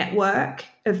good network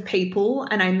of people,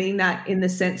 and I mean that in the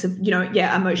sense of,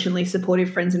 emotionally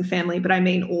supportive friends and family, but I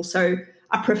mean also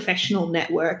a professional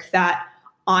network that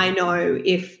I know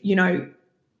if,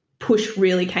 push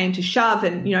really came to shove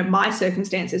and, my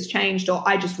circumstances changed, or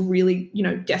I just really,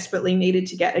 desperately needed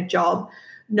to get a job,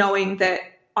 knowing that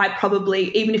I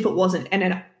probably, even if it wasn't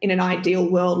in an ideal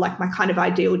world, like my kind of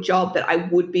ideal job, that I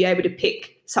would be able to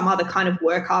pick some other kind of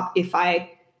work up if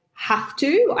I have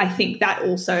to. I think that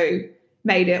also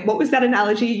made it, what was that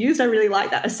analogy you used? I really like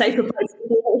that, a safer place to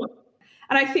fall.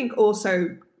 And I think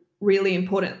also really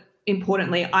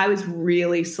importantly, I was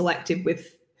really selective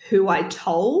with who I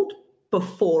told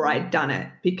before I'd done it,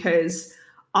 because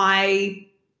I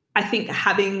think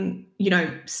having,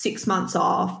 6 months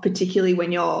off, particularly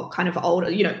when you're kind of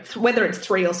older, whether it's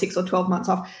 3 or 6 or 12 months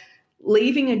off,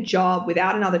 leaving a job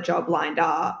without another job lined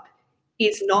up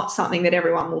is not something that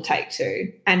everyone will take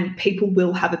to, and people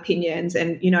will have opinions,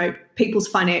 and, people's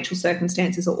financial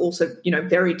circumstances are also,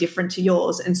 very different to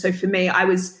yours. And so for me, I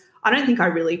don't think I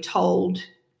really told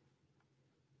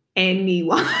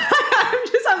anyone.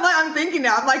 I'm thinking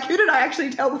now, I'm like, who did I actually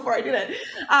tell before I did it?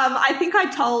 I think I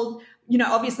told,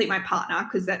 obviously my partner,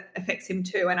 because that affects him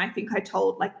too. And I think I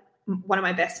told like one of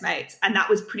my best mates, and that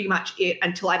was pretty much it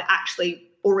until I'd actually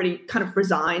already kind of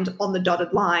resigned on the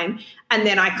dotted line. And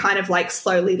then I kind of like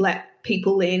slowly let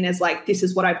people in as like, this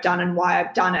is what I've done and why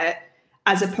I've done it,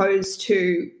 as opposed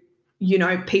to,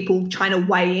 people trying to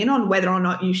weigh in on whether or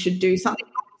not you should do something.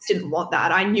 I just didn't want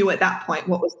that. I knew at that point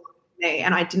what was for me,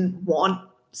 and I didn't want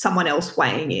someone else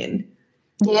weighing in.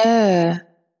 Yeah.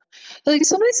 Like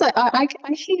it's almost like I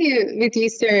hear with you,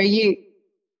 Sarah, you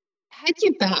had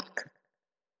your back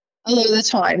a lot of the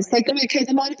times. Like, okay,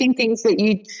 there might have been things that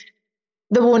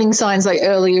the warning signs like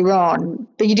earlier on,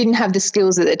 but you didn't have the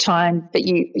skills at the time, but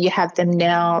you have them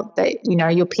now, that,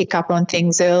 you'll pick up on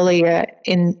things earlier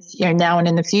in, now and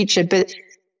in the future. But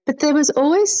there was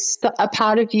always a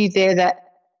part of you there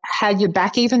that had your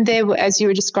back, even there as you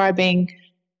were describing,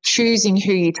 choosing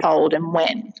who you told and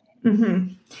when.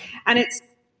 Mm-hmm. And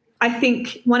I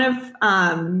think one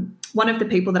of the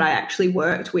people that I actually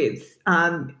worked with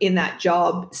in that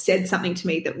job said something to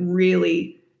me that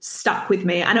really stuck with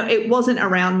me. I know it wasn't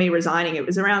around me resigning, it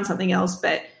was around something else,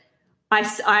 but I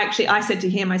said to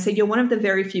him, I said, you're one of the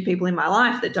very few people in my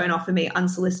life that don't offer me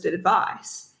unsolicited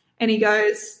advice. And he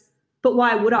goes, but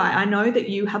why would I? I know that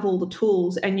you have all the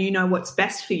tools and you know what's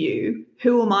best for you.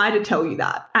 Who am I to tell you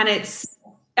that? And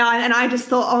I just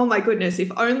thought, oh my goodness,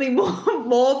 if only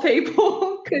more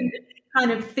people could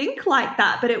kind of think like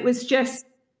that. But it was just,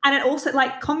 and it also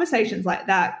like conversations like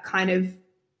that kind of,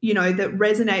 that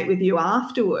resonate with you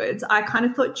afterwards. I kind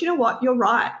of thought, you know what, you're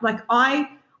right. Like I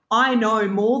know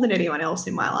more than anyone else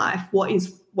in my life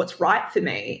what's right for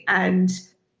me and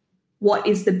what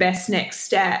is the best next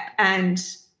step. And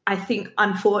I think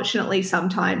unfortunately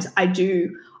sometimes I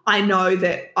know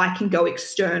that I can go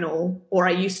external, or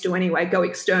I used to anyway, go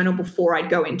external before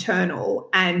I'd go internal.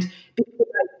 And because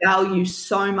I value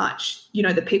so much,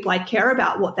 the people I care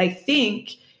about, what they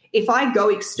think, if I go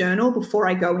external before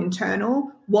I go internal,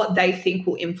 what they think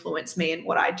will influence me and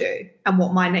what I do and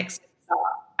what my next steps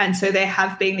are. And so there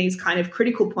have been these kind of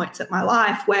critical points at my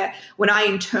life where when I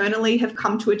internally have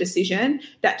come to a decision,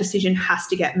 that decision has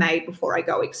to get made before I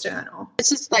go external. It's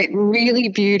just like really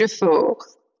beautiful.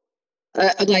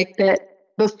 Like that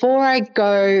before I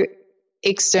go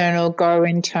external, go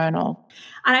internal.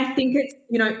 And I think it's,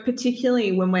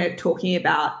 particularly when we're talking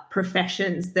about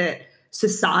professions that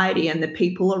society and the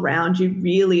people around you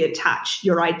really attach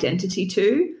your identity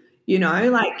to,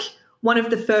 like one of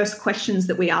the first questions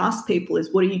that we ask people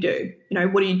is, what do you do?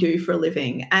 What do you do for a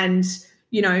living? And,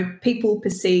 people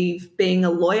perceive being a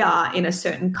lawyer in a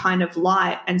certain kind of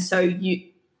light. And so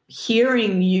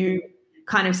hearing you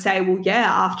kind of say, well,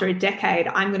 yeah, after a decade,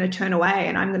 I'm going to turn away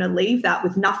and I'm going to leave that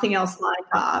with nothing else lined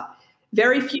up.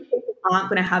 Very few people aren't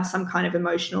going to have some kind of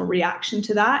emotional reaction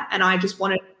to that. And I just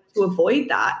wanted to avoid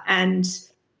that. And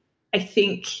I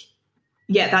think,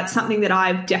 that's something that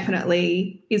I've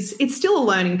definitely it's still a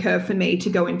learning curve for me to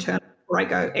go internal before I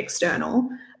go external.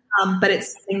 But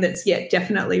it's something that's,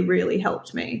 definitely really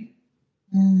helped me.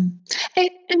 Hey,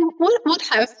 and what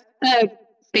have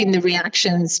been the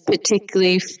reactions,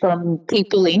 particularly from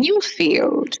people in your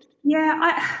field?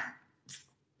 Yeah,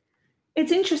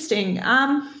 it's interesting.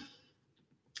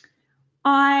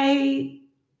 I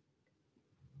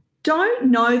don't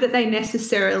know that they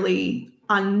necessarily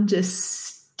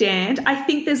understand. I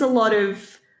think there's a lot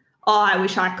of, I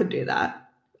wish I could do that.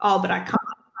 But I can't,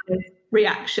 kind of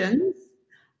reactions.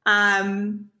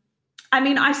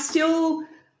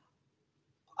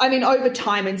 Over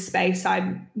time and space,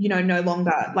 I'm, no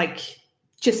longer like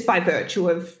just by virtue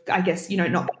of, I guess,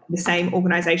 not the same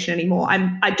organization anymore.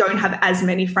 I don't have as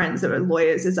many friends that are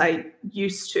lawyers as I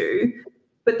used to.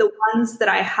 But the ones that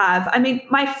I have,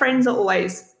 my friends are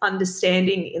always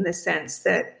understanding in the sense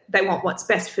that they want what's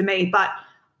best for me. But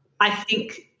I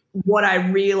think what I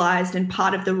realized, and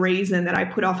part of the reason that I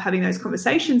put off having those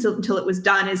conversations until it was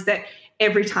done, is that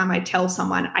every time I tell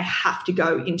someone, I have to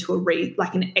go into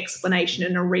like an explanation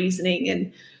and a reasoning.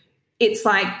 And it's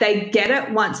like they get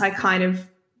it once I kind of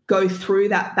go through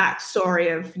that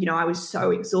backstory of, I was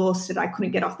so exhausted, I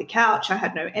couldn't get off the couch, I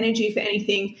had no energy for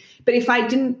anything. But if I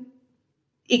didn't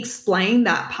explain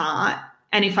that part,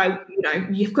 and if I,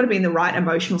 you've got to be in the right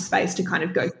emotional space to kind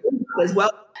of go through that as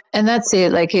well. And that's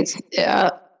it. Like it's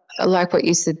like what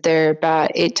you said there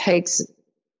about it takes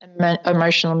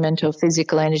emotional, mental,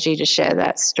 physical energy to share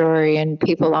that story, and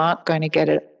people aren't going to get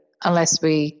it unless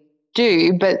we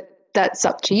do. But that's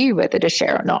up to you whether to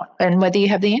share or not, and whether you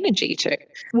have the energy to.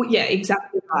 Well, yeah,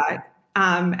 exactly right.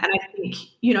 And I think,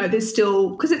 there's still,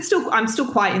 because I'm still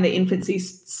quite in the infancy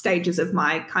stages of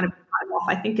my kind of time off.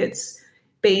 I think it's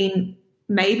been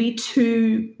maybe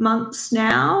 2 months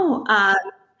now.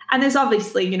 And there's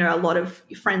obviously, a lot of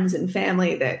friends and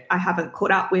family that I haven't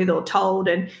caught up with or told.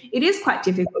 And it is quite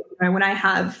difficult, when I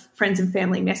have friends and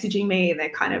family messaging me and they're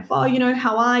kind of,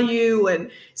 how are you? And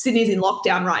Sydney's in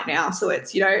lockdown right now. So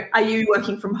it's, are you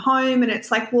working from home? And it's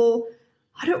like, well,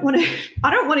 I don't want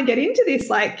to get into this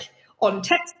like on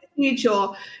text message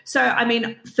or so.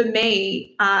 For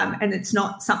me, and it's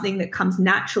not something that comes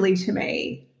naturally to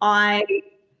me, I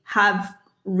have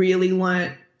really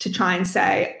learnt to try and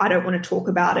say, I don't want to talk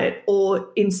about it. Or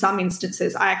in some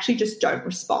instances, I actually just don't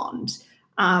respond.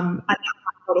 And that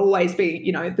might not always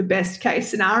be, the best case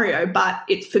scenario, but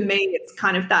for me, it's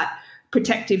kind of that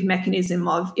protective mechanism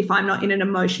of if I'm not in an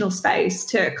emotional space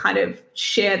to kind of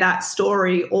share that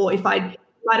story, or if I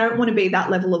don't want to be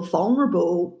that level of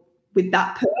vulnerable with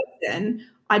that person,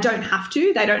 I don't have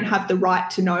to. They don't have the right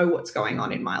to know what's going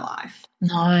on in my life.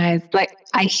 Nice. Like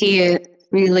I hear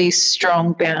really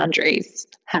strong boundaries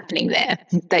happening there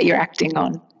that you're acting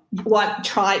on.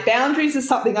 Boundaries is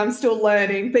something I'm still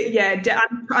learning, but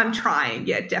I'm trying.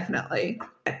 Yeah, definitely.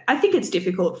 I think it's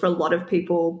difficult for a lot of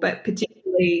people, but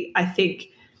particularly I think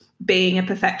being a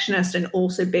perfectionist and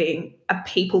also being a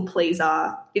people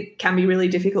pleaser, it can be really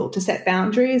difficult to set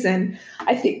boundaries. And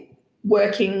I think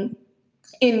working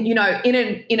in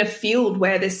a field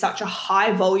where there's such a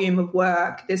high volume of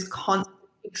work, there's constant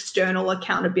external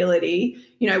accountability,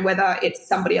 whether it's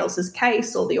somebody else's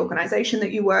case or the organization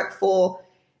that you work for,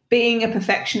 being a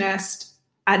perfectionist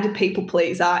and a people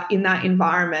pleaser in that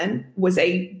environment was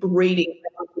a breeding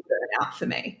ground for burnout for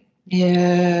me.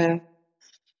 Yeah.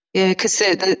 Yeah, because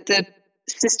the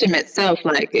system itself,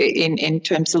 like in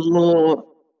terms of law,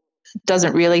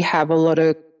 doesn't really have a lot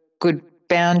of good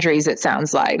boundaries, it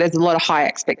sounds like. There's a lot of high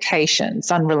expectations,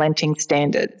 unrelenting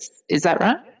standards. Is that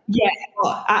right? Yeah,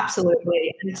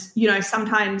 absolutely. And,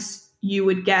 sometimes you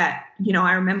would get,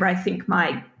 I remember, I think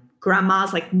my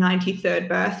grandma's like 93rd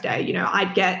birthday,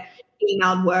 I'd get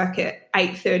emailed work at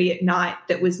 8:30 at night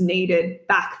that was needed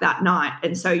back that night.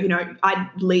 And so, I'd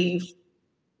leave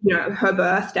her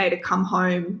birthday to come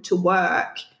home to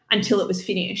work until it was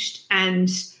finished. And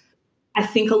I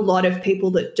think a lot of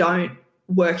people that don't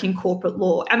work in corporate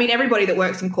law, I mean, everybody that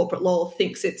works in corporate law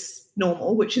thinks it's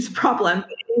normal, which is a problem.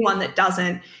 But anyone that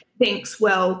doesn't thinks,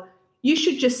 well, you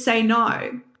should just say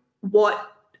no. What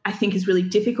I think is really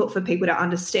difficult for people to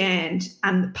understand,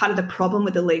 and part of the problem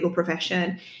with the legal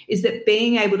profession, is that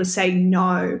being able to say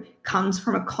no comes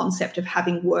from a concept of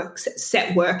having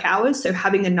set work hours, so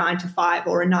having a 9 to 5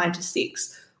 or a 9 to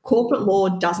 6. Corporate law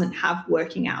doesn't have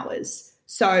working hours.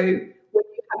 So when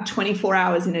you have 24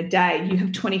 hours in a day, you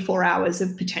have 24 hours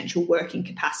of potential working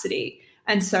capacity.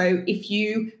 And so if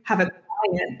you have a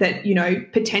client that,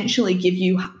 potentially gives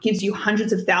you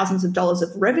hundreds of thousands of dollars of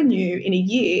revenue in a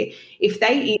year, if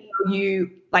they email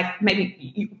you, like maybe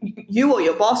you or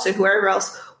your boss or whoever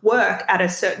else work at a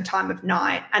certain time of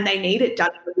night and they need it done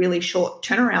in a really short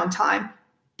turnaround time,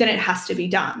 then it has to be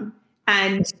done.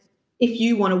 And if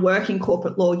you want to work in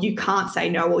corporate law, you can't say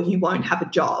no or you won't have a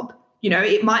job.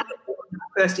 It might be on the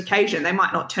first occasion. They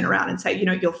might not turn around and say,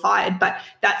 you're fired, but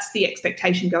that's the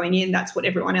expectation going in. That's what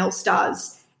everyone else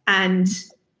does. And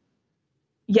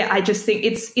yeah, I just think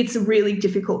it's a really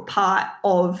difficult part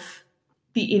of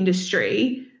the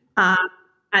industry,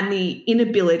 and the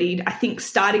inability, I think,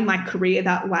 starting my career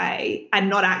that way and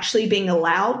not actually being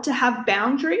allowed to have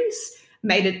boundaries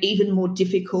made it even more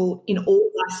difficult in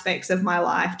all aspects of my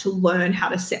life to learn how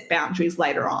to set boundaries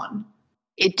later on.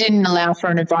 It didn't allow for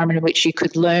an environment in which you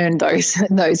could learn those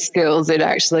skills. It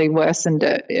actually worsened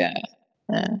it.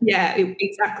 Yeah,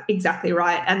 exactly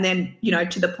right. And then,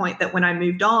 to the point that when I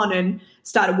moved on and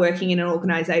started working in an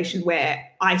organization where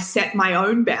I set my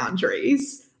own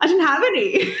boundaries, I didn't have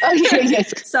any. Oh, yeah,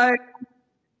 yes. So,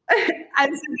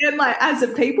 and again, like as a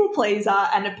people pleaser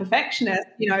and a perfectionist,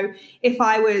 if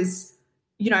I was,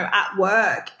 at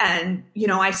work and,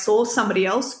 I saw somebody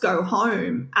else go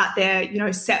home at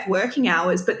their, set working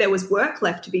hours, but there was work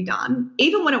left to be done,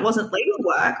 even when it wasn't legal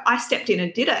work, I stepped in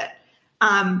and did it.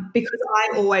 Because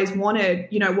I always wanted,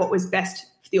 what was best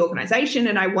for the organization,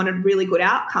 and I wanted really good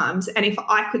outcomes. And if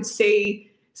I could see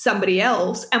somebody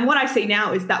else, and what I see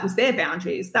now is that was their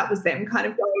boundaries. That was them kind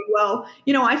of going, well,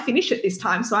 I finish at this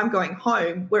time, so I'm going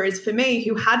home. Whereas for me,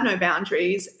 who had no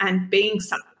boundaries and being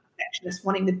such a perfectionist,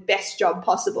 wanting the best job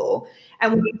possible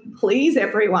and wanting to please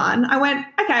everyone, I went,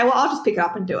 okay, well, I'll just pick it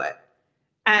up and do it.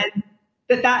 And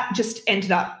that just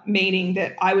ended up meaning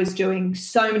that I was doing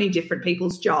so many different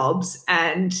people's jobs,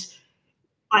 and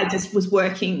I just was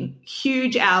working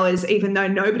huge hours, even though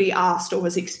nobody asked or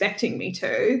was expecting me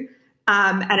to.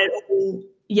 And it all,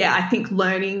 I think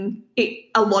learning it,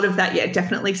 a lot of that,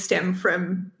 definitely stemmed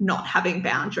from not having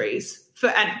boundaries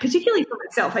and particularly for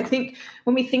myself. I think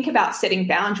when we think about setting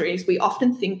boundaries, we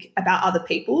often think about other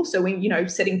people. So when,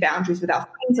 setting boundaries with our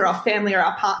friends or our family or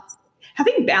our partners,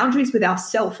 having boundaries with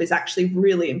ourselves is actually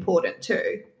really important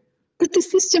too. But the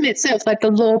system itself, like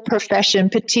the law profession,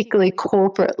 particularly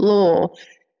corporate law,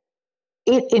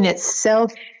 it in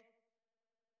itself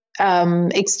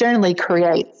externally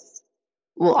creates,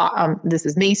 this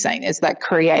is me saying this, that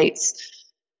creates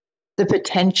the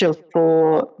potential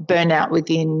for burnout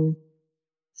within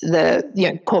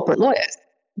the corporate lawyers.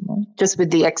 Just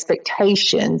with the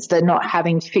expectations, they're not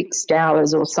having fixed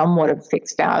hours or somewhat of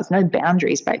fixed hours, no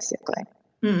boundaries basically.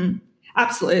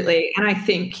 Absolutely. And I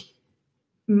think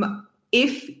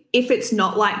if it's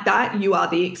not like that, you are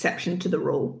the exception to the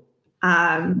rule.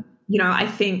 I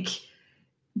think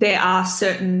there are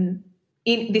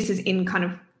this is in kind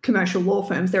of commercial law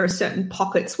firms, there are certain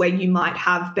pockets where you might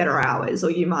have better hours or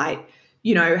you might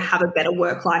have a better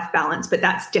work-life balance, but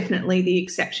that's definitely the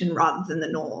exception rather than the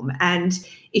norm. And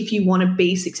if you want to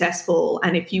be successful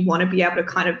and if you want to be able to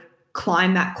kind of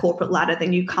climb that corporate ladder,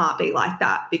 then you can't be like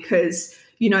that because,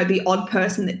 the odd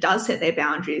person that does set their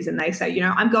boundaries and they say,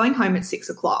 I'm going home at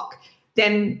 6:00,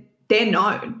 then they're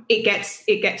known. It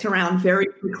gets around very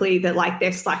quickly that like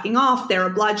they're slacking off, they're a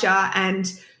bludger,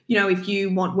 and if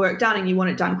you want work done and you want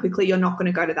it done quickly, you're not going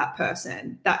to go to that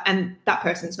person. And that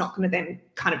person's not going to then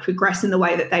kind of progress in the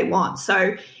way that they want.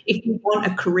 So if you want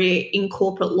a career in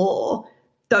corporate law,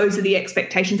 those are the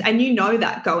expectations, and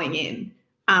that going in.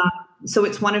 So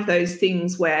it's one of those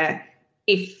things where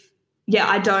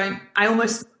I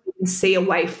almost see a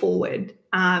way forward.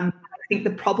 I think the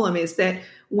problem is that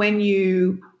when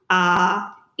you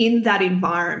are in that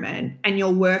environment and you're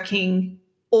working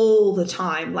all the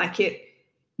time,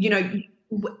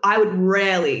 I would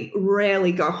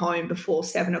rarely go home before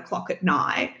 7:00 at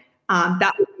night.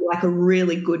 That would be like a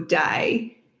really good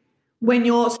day. When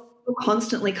you're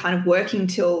constantly kind of working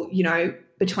till,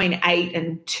 between 8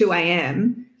 and 2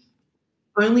 a.m.,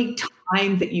 only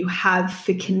time that you have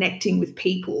for connecting with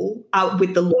people,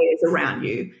 with the lawyers around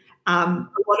you. A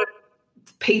lot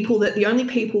of people the only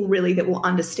people really that will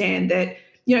understand that,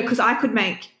 because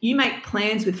you make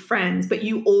plans with friends, but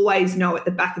you always know at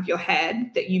the back of your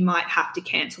head that you might have to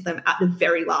cancel them at the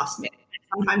very last minute.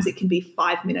 Sometimes it can be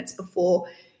 5 minutes before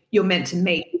you're meant to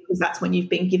meet because that's when you've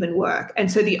been given work.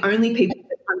 And so the only people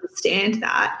that understand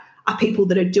that are people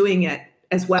that are doing it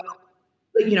as well.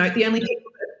 The only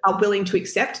people that are willing to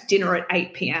accept dinner at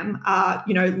 8 p.m. are,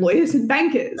 lawyers and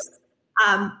bankers.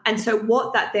 And so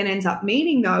what that then ends up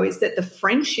meaning, though, is that the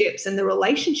friendships and the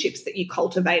relationships that you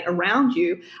cultivate around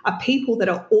you are people that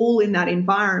are all in that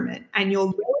environment, and your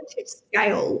relative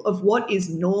scale of what is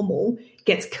normal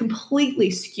gets completely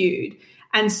skewed.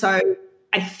 And so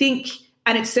I think,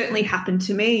 and it certainly happened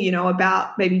to me,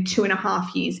 about maybe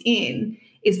 2.5 years in,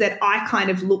 is that I kind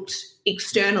of looked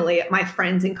externally at my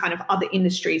friends in kind of other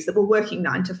industries that were working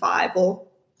 9 to 5, or,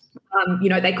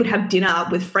 they could have dinner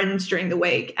with friends during the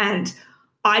week. And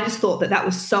I just thought that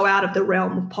was so out of the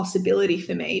realm of possibility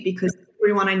for me, because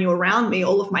everyone I knew around me,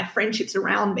 all of my friendships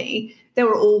around me, they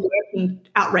were all working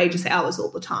outrageous hours all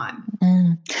the time.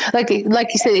 Like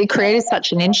you said, it created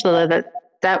such an insular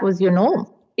that was your norm.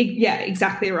 Yeah,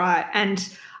 exactly right. And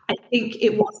I think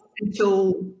it wasn't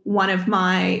until one of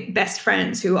my best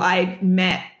friends who I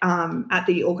met at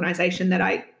the organisation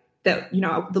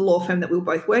the law firm that we were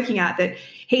both working at, that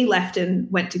he left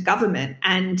and went to government.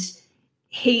 And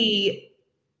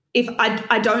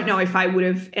I don't know if I would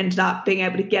have ended up being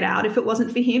able to get out if it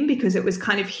wasn't for him, because it was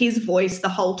kind of his voice the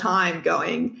whole time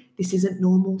going, "This isn't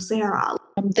normal, Sarah."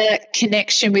 The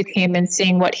connection with him and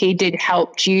seeing what he did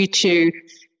helped you to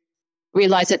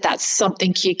realise that that's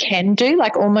something you can do,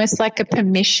 like almost like a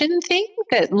permission thing,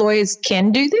 that lawyers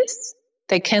can do this,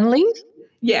 they can leave?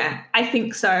 Yeah, I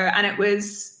think so. And it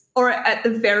was, or at the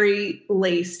very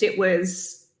least, it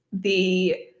was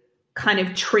the kind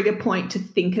of trigger point to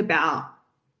think about,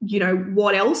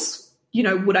 what else,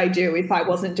 would I do if I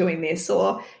wasn't doing this?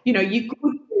 Or, you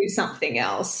could do something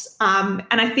else. And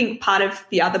I think part of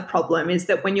the other problem is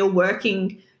that when you're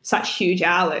working such huge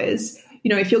hours,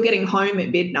 if you're getting home at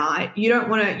midnight, you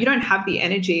don't have the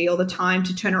energy or the time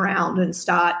to turn around and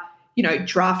start,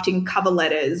 drafting cover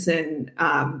letters and,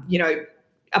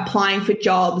 applying for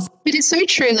jobs. But it's so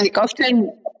true. Like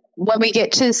often when we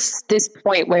get to this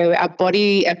point where our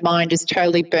body and mind is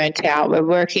totally burnt out, we're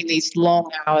working these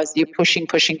long hours, you're pushing.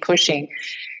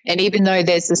 And even though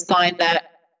there's a sign that,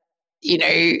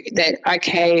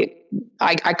 okay,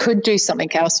 I could do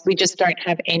something else, we just don't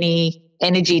have any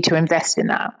energy to invest in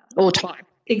that or time.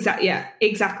 Exactly. Yeah,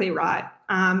 exactly right.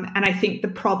 And I think the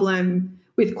problem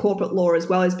with corporate law as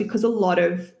well is because a lot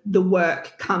of the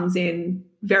work comes in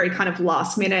very kind of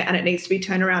last minute and it needs to be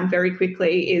turned around very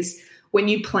quickly, is when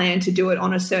you plan to do it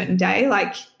on a certain day.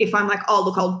 Like if I'm like, oh,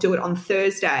 look, I'll do it on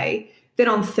Thursday, then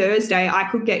on Thursday I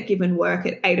could get given work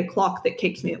at 8 o'clock that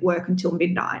keeps me at work until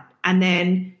midnight. And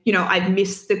then, I've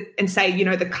missed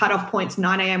the cutoff point's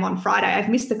 9 a.m. on Friday. I've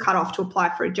missed the cutoff to apply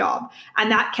for a job.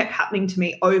 And that kept happening to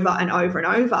me over and over and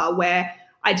over, where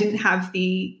I didn't have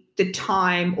the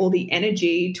time or the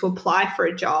energy to apply for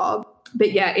a job.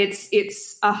 But yeah, it's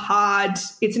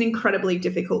an incredibly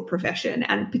difficult profession.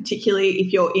 And particularly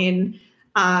if you're in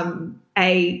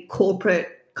a corporate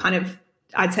kind of,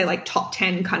 I'd say like top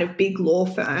 10 kind of big law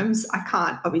firms. I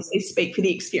can't obviously speak for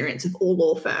the experience of all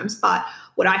law firms, but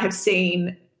what I have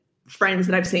seen, friends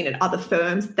that I've seen at other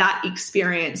firms, that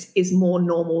experience is more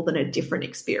normal than a different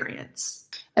experience.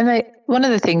 And one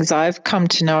of the things I've come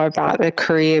to know about the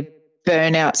career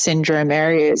burnout syndrome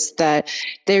areas, that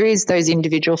there is those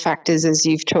individual factors, as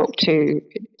you've talked to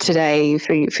today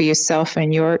for yourself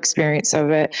and your experience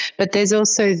of it, but there's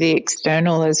also the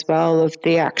external as well of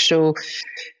the actual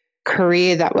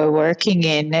career that we're working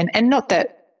in, and not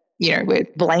that we're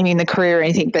blaming the career or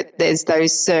anything, but there's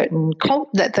those certain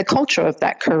that the culture of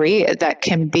that career that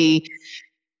can be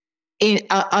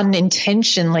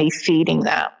unintentionally feeding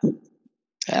that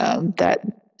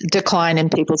decline in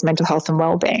people's mental health and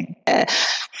well-being. Hey,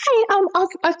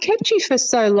 I've kept you for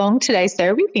so long today,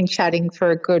 Sarah. We've been chatting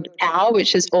for a good hour,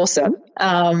 which is awesome.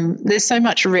 There's so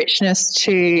much richness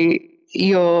to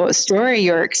your story,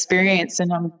 your experience,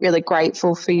 and I'm really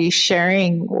grateful for you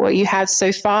sharing what you have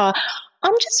so far.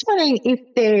 I'm just wondering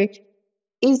if there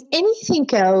is anything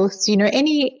else,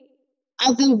 any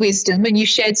other wisdom, and you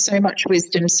shared so much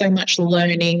wisdom, so much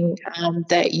learning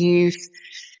that you've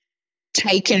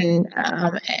taken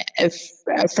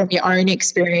from your own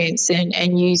experience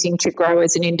and using to grow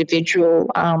as an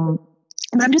individual. And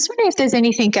I'm just wondering if there's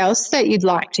anything else that you'd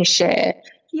like to share.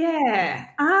 Yeah,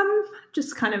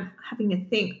 just kind of having a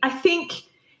think. I think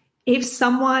if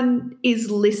someone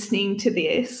is listening to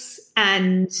this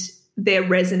and they're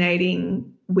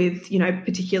resonating with,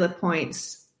 particular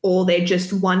points, or they're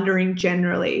just wondering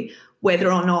generally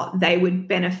whether or not they would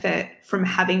benefit from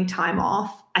having time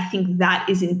off, I think that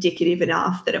is indicative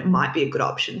enough that it might be a good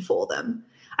option for them.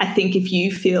 I think if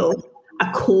you feel a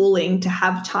calling to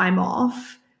have time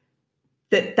off,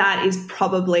 that is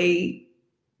probably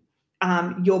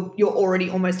you're already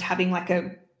almost having like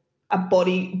a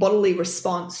bodily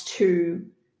response to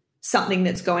something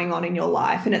that's going on in your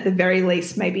life. And at the very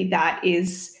least, maybe that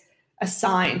is a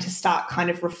sign to start kind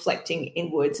of reflecting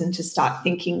inwards and to start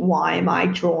thinking, why am I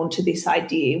drawn to this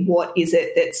idea? What is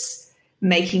it that's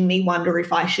making me wonder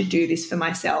if I should do this for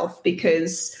myself?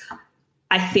 Because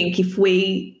I think if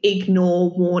we ignore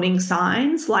warning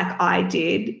signs like I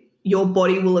did, your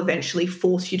body will eventually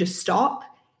force you to stop,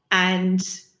 and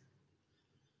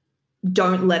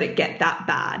don't let it get that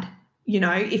bad.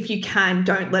 If you can,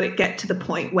 don't let it get to the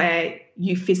point where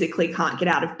you physically can't get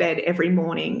out of bed every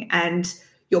morning and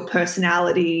your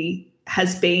personality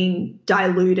has been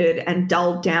diluted and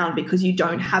dulled down because you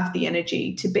don't have the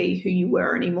energy to be who you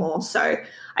were anymore. So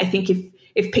I think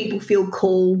if people feel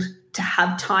called to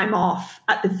have time off,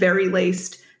 at the very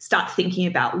least, start thinking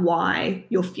about why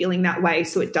you're feeling that way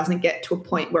so it doesn't get to a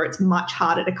point where it's much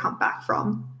harder to come back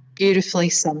from. Beautifully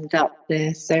summed up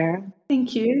there, Sarah.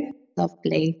 Thank you.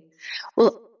 Lovely.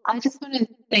 Well, I just want to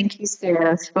thank you,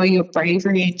 Sarah, for your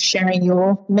bravery in sharing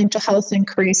your mental health and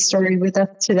career story with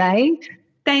us today.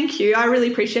 Thank you. I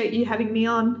really appreciate you having me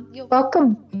on. You're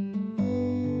welcome.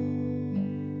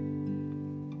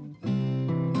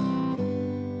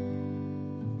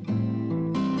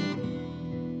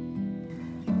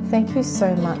 Thank you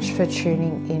so much for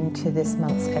tuning in to this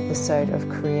month's episode of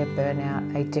Career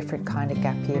Burnout, a Different Kind of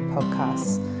Gap Year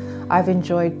podcast. I've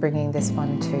enjoyed bringing this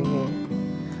one to you.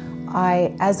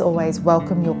 I, as always,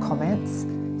 welcome your comments.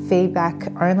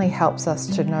 Feedback only helps us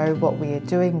to know what we are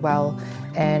doing well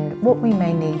and what we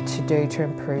may need to do to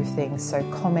improve things, so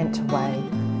comment away.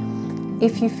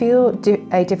 If you feel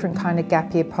a Different Kind of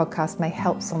Gap Year podcast may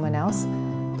help someone else,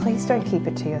 please don't keep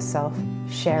it to yourself,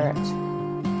 share it.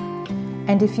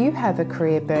 And if you have a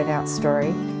career burnout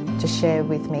story to share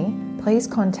with me, please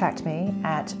contact me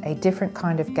at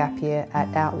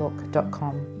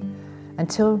adifferentkindofgapyear@outlook.com.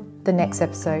 Until the next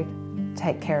episode,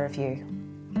 take care of you.